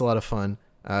 It's a lot of fun.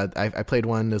 I played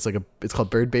one that's it's called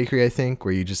Bird Bakery, I think,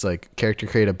 where you just like character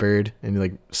create a bird and you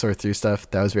like sort through stuff.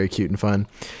 That was very cute and fun.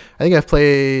 I think I've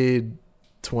played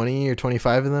 20 or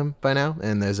 25 of them by now,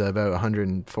 and there's about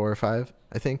 104 or 5,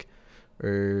 I think,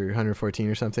 or 114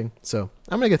 or something. So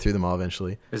I'm gonna get through them all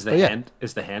eventually. Is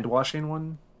the hand washing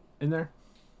one in there?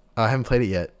 I haven't played it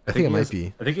yet. I think it might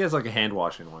be. I think he has like a hand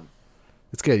washing one.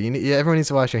 It's good. Everyone needs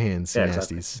to wash your hands, yeah,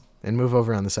 nasties, exactly. And move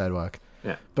over on the sidewalk.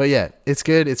 Yeah. But yeah, it's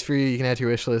good. It's free. You can add to your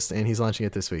wish list, and he's launching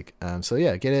it this week. So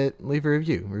yeah, get it. Leave a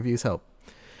review. Reviews help.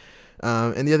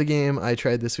 And the other game I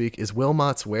tried this week is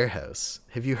Wilmot's Warehouse.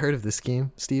 Have you heard of this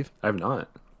game, Steve? I have not.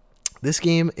 This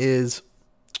game is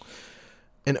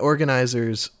an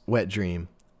organizer's wet dream.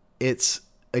 It's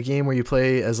a game where you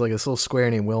play as like this little square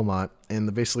named Wilmot,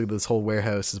 and basically this whole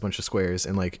warehouse is a bunch of squares,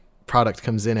 and like product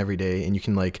comes in every day, and you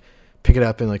can like pick it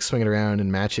up and like swing it around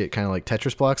and match it kind of like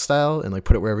Tetris block style and like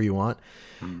put it wherever you want.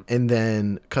 And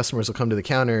then customers will come to the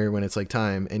counter when it's like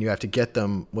time, and you have to get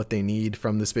them what they need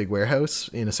from this big warehouse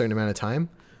in a certain amount of time.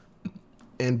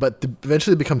 But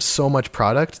eventually it becomes so much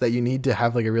product that you need to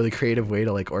have like a really creative way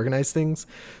to like organize things.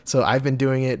 So I've been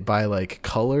doing it by like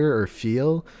color or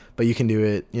feel, but you can do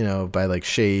it, by like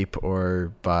shape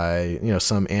or by,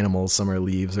 some animals, some are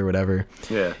leaves or whatever.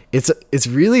 Yeah. It's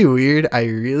really weird. I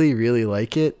really, really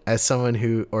like it as someone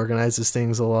who organizes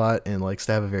things a lot and likes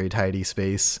to have a very tidy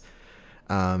space.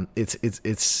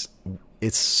 It's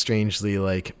strangely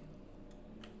like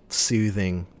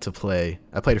soothing to play.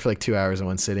 I played it for like 2 hours in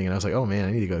one sitting, and I was like, oh man,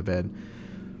 I need to go to bed.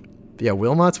 But yeah,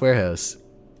 Wilmot's Warehouse.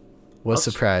 Was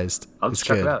surprised. I'll just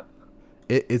check it out.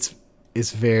 It's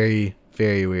very,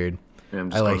 very weird. Yeah,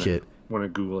 I like it. I want to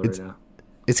Google it right now.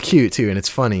 It's cute too, and it's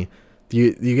funny.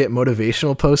 You get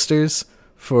motivational posters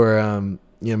for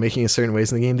making a certain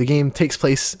ways in the game. The game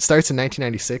starts in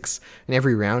 1996, and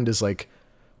every round is like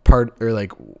part or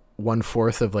like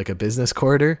 1/4 of like a business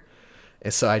corridor.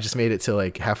 And so I just made it to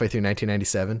like halfway through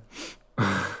 1997.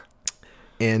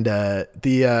 And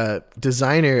the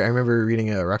designer, I remember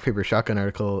reading a Rock Paper Shotgun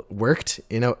article, worked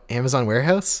in an Amazon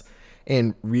warehouse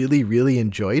and really, really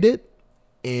enjoyed it.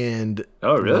 And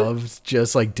loved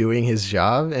just like doing his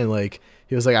job. And like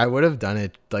he was like, I would have done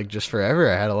it like just forever.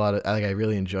 I had I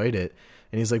really enjoyed it.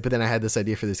 And he's like, but then I had this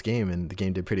idea for this game, and the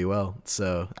game did pretty well.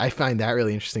 So I find that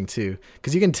really interesting too,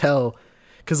 because you can tell,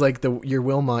 because like your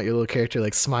Wilmot, your little character,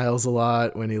 like smiles a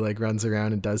lot when he like runs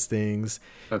around and does things.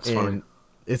 That's funny.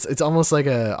 It's almost like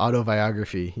a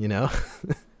autobiography, you know.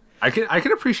 I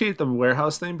can appreciate the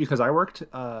warehouse thing because I worked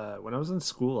when I was in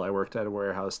school. I worked at a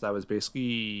warehouse that was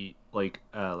basically like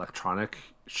electronic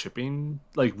shipping.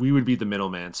 Like we would be the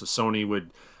middleman, so Sony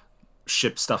would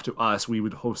ship stuff to us. We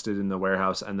would host it in the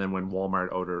warehouse, and then when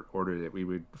Walmart ordered it, we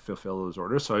would fulfill those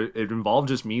orders. So it involved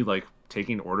just me like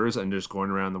taking orders and just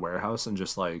going around the warehouse and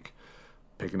just like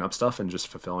picking up stuff and just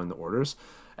fulfilling the orders.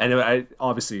 And I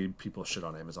obviously people shit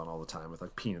on Amazon all the time with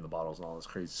like peeing in the bottles and all this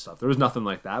crazy stuff. There was nothing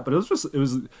like that, but it was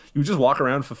you would just walk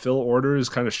around, fulfill orders,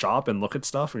 kind of shop and look at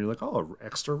stuff, and you're like, oh,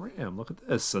 extra RAM, look at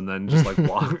this, and then just like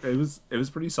walk. It was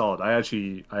pretty solid. I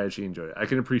actually enjoyed it. I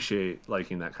can appreciate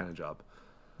liking that kind of job.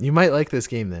 You might like this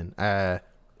game then.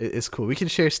 It's cool. We can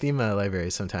share Steam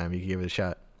libraries sometime. You can give it a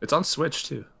shot. It's on Switch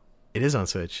too. It is on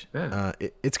Switch. Yeah.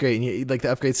 It's great. And like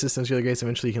the upgrade system's really great. So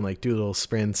eventually you can like do little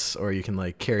sprints, or you can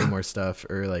like carry more stuff,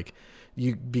 or like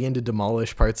you begin to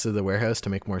demolish parts of the warehouse to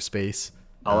make more space.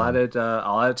 I'll add it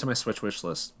to my Switch wish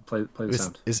list. Play the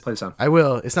sound. Play the sound. I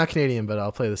will. It's not Canadian, but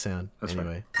I'll play the sound. That's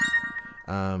anyway.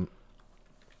 Right.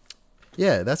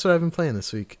 Yeah, that's what I've been playing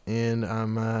this week, and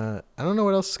I don't know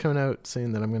what else is coming out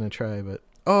soon that I'm gonna try. But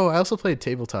I also played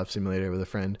Tabletop Simulator with a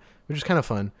friend, which was kind of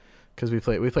fun because we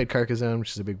played Carcassonne,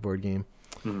 which is a big board game,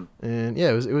 and yeah,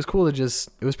 it was cool to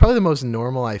it was probably the most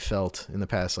normal I felt in the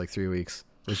past like 3 weeks.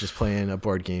 Was just playing a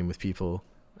board game with people.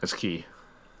 That's key.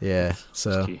 Yeah,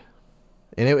 so that's key.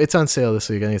 And it's on sale this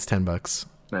week. I think it's $10.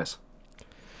 Nice.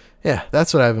 Yeah,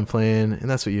 that's what I've been playing, and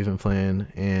that's what you've been playing,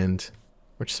 and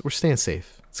we're staying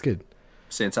safe. It's good.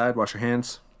 Stay inside. Wash your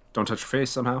hands. Don't touch your face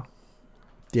somehow.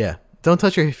 Yeah, don't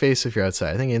touch your face if you're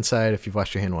outside. I think inside, if you've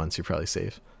washed your hand once, you're probably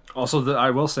safe. Also,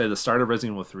 I will say the start of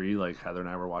Resident Evil 3, like Heather and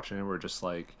I were watching it, we're just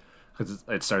like, because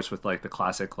it starts with like the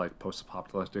classic like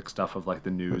post-apocalyptic stuff of like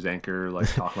the news anchor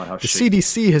like talking about how the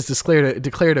CDC has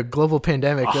declared a global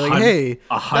pandemic. You're like, hey,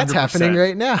 100%. That's happening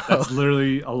right now. That's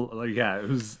literally like, yeah, it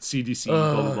was CDC.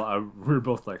 Blah, blah, blah. We were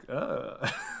both like,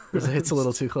 it hits a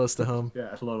little too close to home.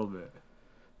 Yeah, a little bit.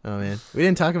 Oh man, we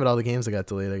didn't talk about all the games that got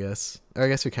delayed. I guess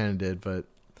we kind of did, but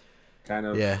kind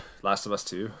of. Yeah. Last of Us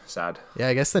 2. Sad. Yeah,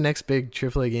 I guess the next big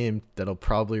AAA game that'll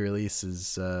probably release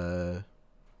is Final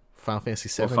Fantasy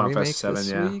VII remake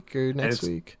this week or next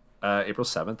week. April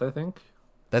 7th, I think.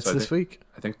 That's this week.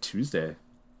 I think Tuesday.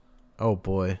 Oh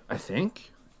boy. I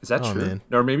think. Is that true? Man.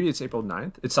 No, or maybe it's April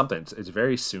 9th. It's something. It's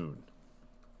very soon.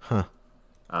 Huh.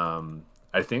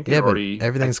 I think but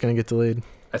everything's gonna get delayed.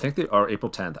 I think they are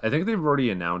April 10th. I think they've already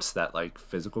announced that like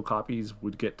physical copies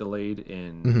would get delayed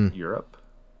in Europe,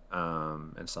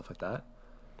 and stuff like that.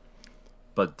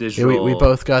 But digital. Yeah, we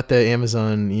both got the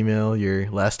Amazon email. Your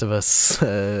Last of Us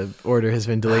order has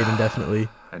been delayed indefinitely.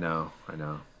 I know.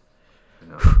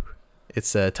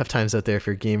 It's tough times out there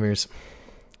for gamers,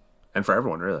 and for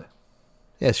everyone, really.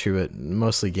 Yeah, it's true, but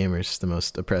mostly gamers, the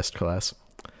most oppressed class.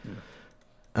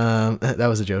 That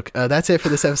was a joke. That's it for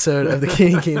this episode of the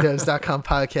CanadianGameDevs.com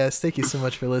podcast. Thank you so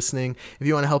much for listening. If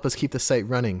you want to help us keep the site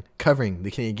running, covering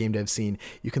the Canadian game dev scene,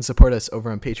 you can support us over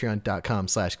on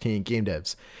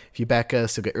patreon.com/CanadianGameDevs. If you back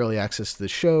us, you'll get early access to the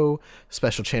show, a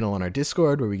special channel on our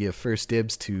Discord where we give first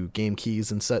dibs to game keys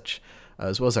and such,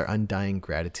 as well as our undying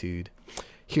gratitude.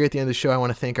 Here at the end of the show, I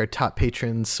want to thank our top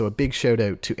patrons. So a big shout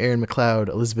out to Aaron McLeod,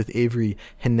 Elizabeth Avery,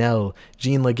 Hanel,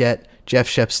 Jean Leggett, Jeff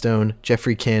Shepstone,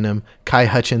 Jeffrey Canham, Kai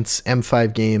Hutchins,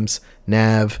 M5 Games,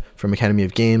 Nav from Academy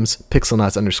of Games,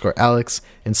 Pixelnots_Alex,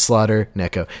 and Slaughter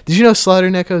Neko. Did you know Slaughter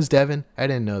Neko is Devin? I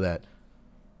didn't know that.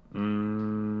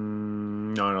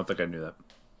 No, I don't think I knew that.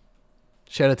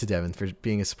 Shout out to Devin for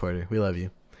being a supporter. We love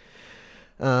you.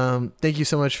 Thank you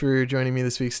so much for joining me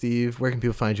this week, Steve. Where can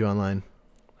people find you online?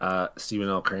 Stephen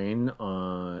L. Crane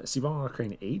on Stephen L.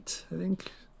 Crane 8, I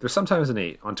think. There's sometimes an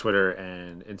 8 on Twitter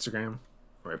and Instagram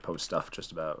where I post stuff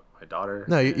just about my daughter.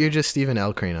 No, you're just Stephen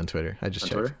L. Crane on Twitter. I just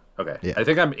checked. Twitter? Okay. Yeah. I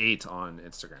think I'm 8 on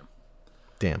Instagram.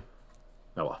 Damn.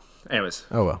 Oh well. Anyways.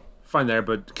 Oh well. Fine there,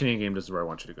 but Canadian Game is where I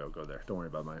want you to go. Go there. Don't worry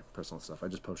about my personal stuff. I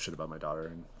just post shit about my daughter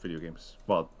and video games.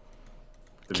 Well,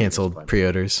 canceled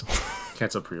pre-orders.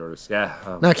 Canceled pre-orders.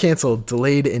 Yeah. Not canceled.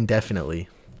 Delayed indefinitely.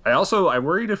 I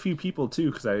worried a few people too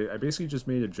because I basically just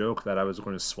made a joke that I was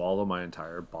going to swallow my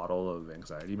entire bottle of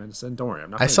anxiety medicine. Don't worry,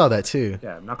 I'm not. I saw that too.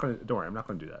 Yeah, I'm not going to. Don't worry, I'm not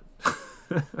going to do that.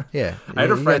 Yeah, I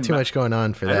had a friend. Got too much going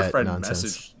on for that I had a friend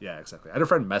nonsense. Yeah, exactly. I had a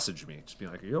friend message me, just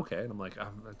being like, "Are you okay?" And I'm like,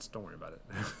 "Don't worry about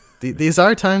it." These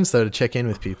are times though to check in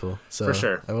with people. So for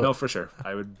sure, no, for sure.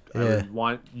 I would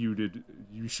want you to.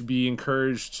 You should be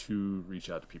encouraged to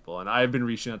reach out to people, and I've been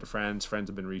reaching out to friends. Friends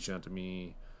have been reaching out to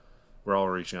me. We're all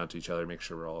reaching out to each other, make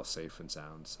sure we're all safe and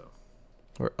sound. So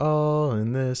we're all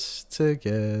in this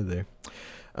together.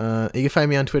 You can find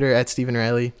me on Twitter at Stephen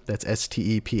Riley. That's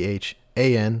STEPHEN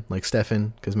Reilan, like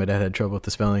Stefan, because my dad had trouble with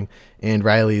the spelling, and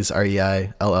Riley's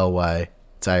Reilly.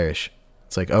 It's Irish.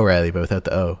 It's like O'Reilly, but without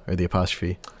the O or the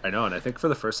apostrophe. I know, and I think for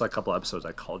the first like couple episodes,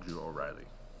 I called you O'Reilly.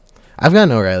 I've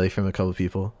gotten O'Reilly from a couple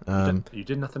people. You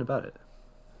did nothing about it.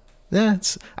 Yeah,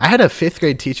 I had a 5th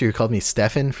grade teacher who called me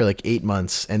Stefan for like 8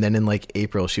 months, and then in like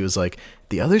April she was like,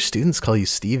 "The other students call you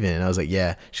Steven." And I was like,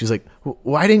 "Yeah." She was like,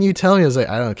 "Why didn't you tell me?" I was like,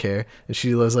 "I don't care." And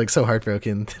she was like so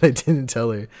heartbroken that I didn't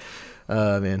tell her.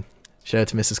 Man, shout out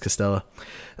to Mrs. Costello.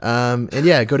 And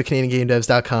yeah, go to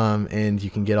CanadianGameDevs.com and you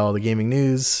can get all the gaming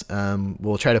news.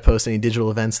 We'll try to post any digital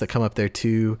events that come up there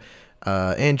too.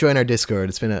 And join our Discord.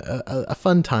 It's been a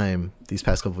fun time these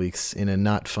past couple weeks in a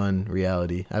not fun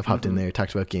reality. I've hopped in there,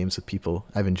 talked about games with people.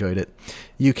 I've enjoyed it.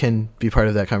 You can be part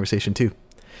of that conversation too.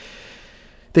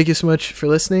 Thank you so much for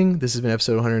listening. This has been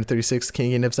episode 136 of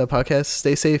Canadian Devs Podcast.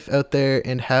 Stay safe out there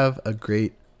and have a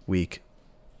great week.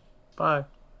 Bye.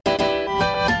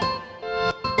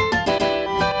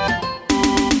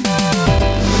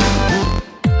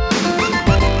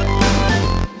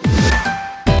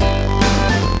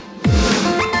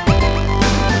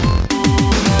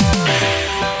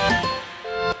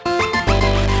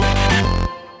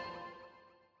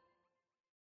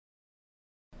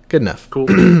 Good enough. Cool.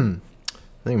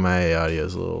 I think my audio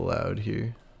is a little loud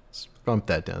here. Let's bump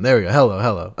that down. There we go.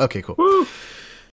 Hello. Okay, cool. Woo!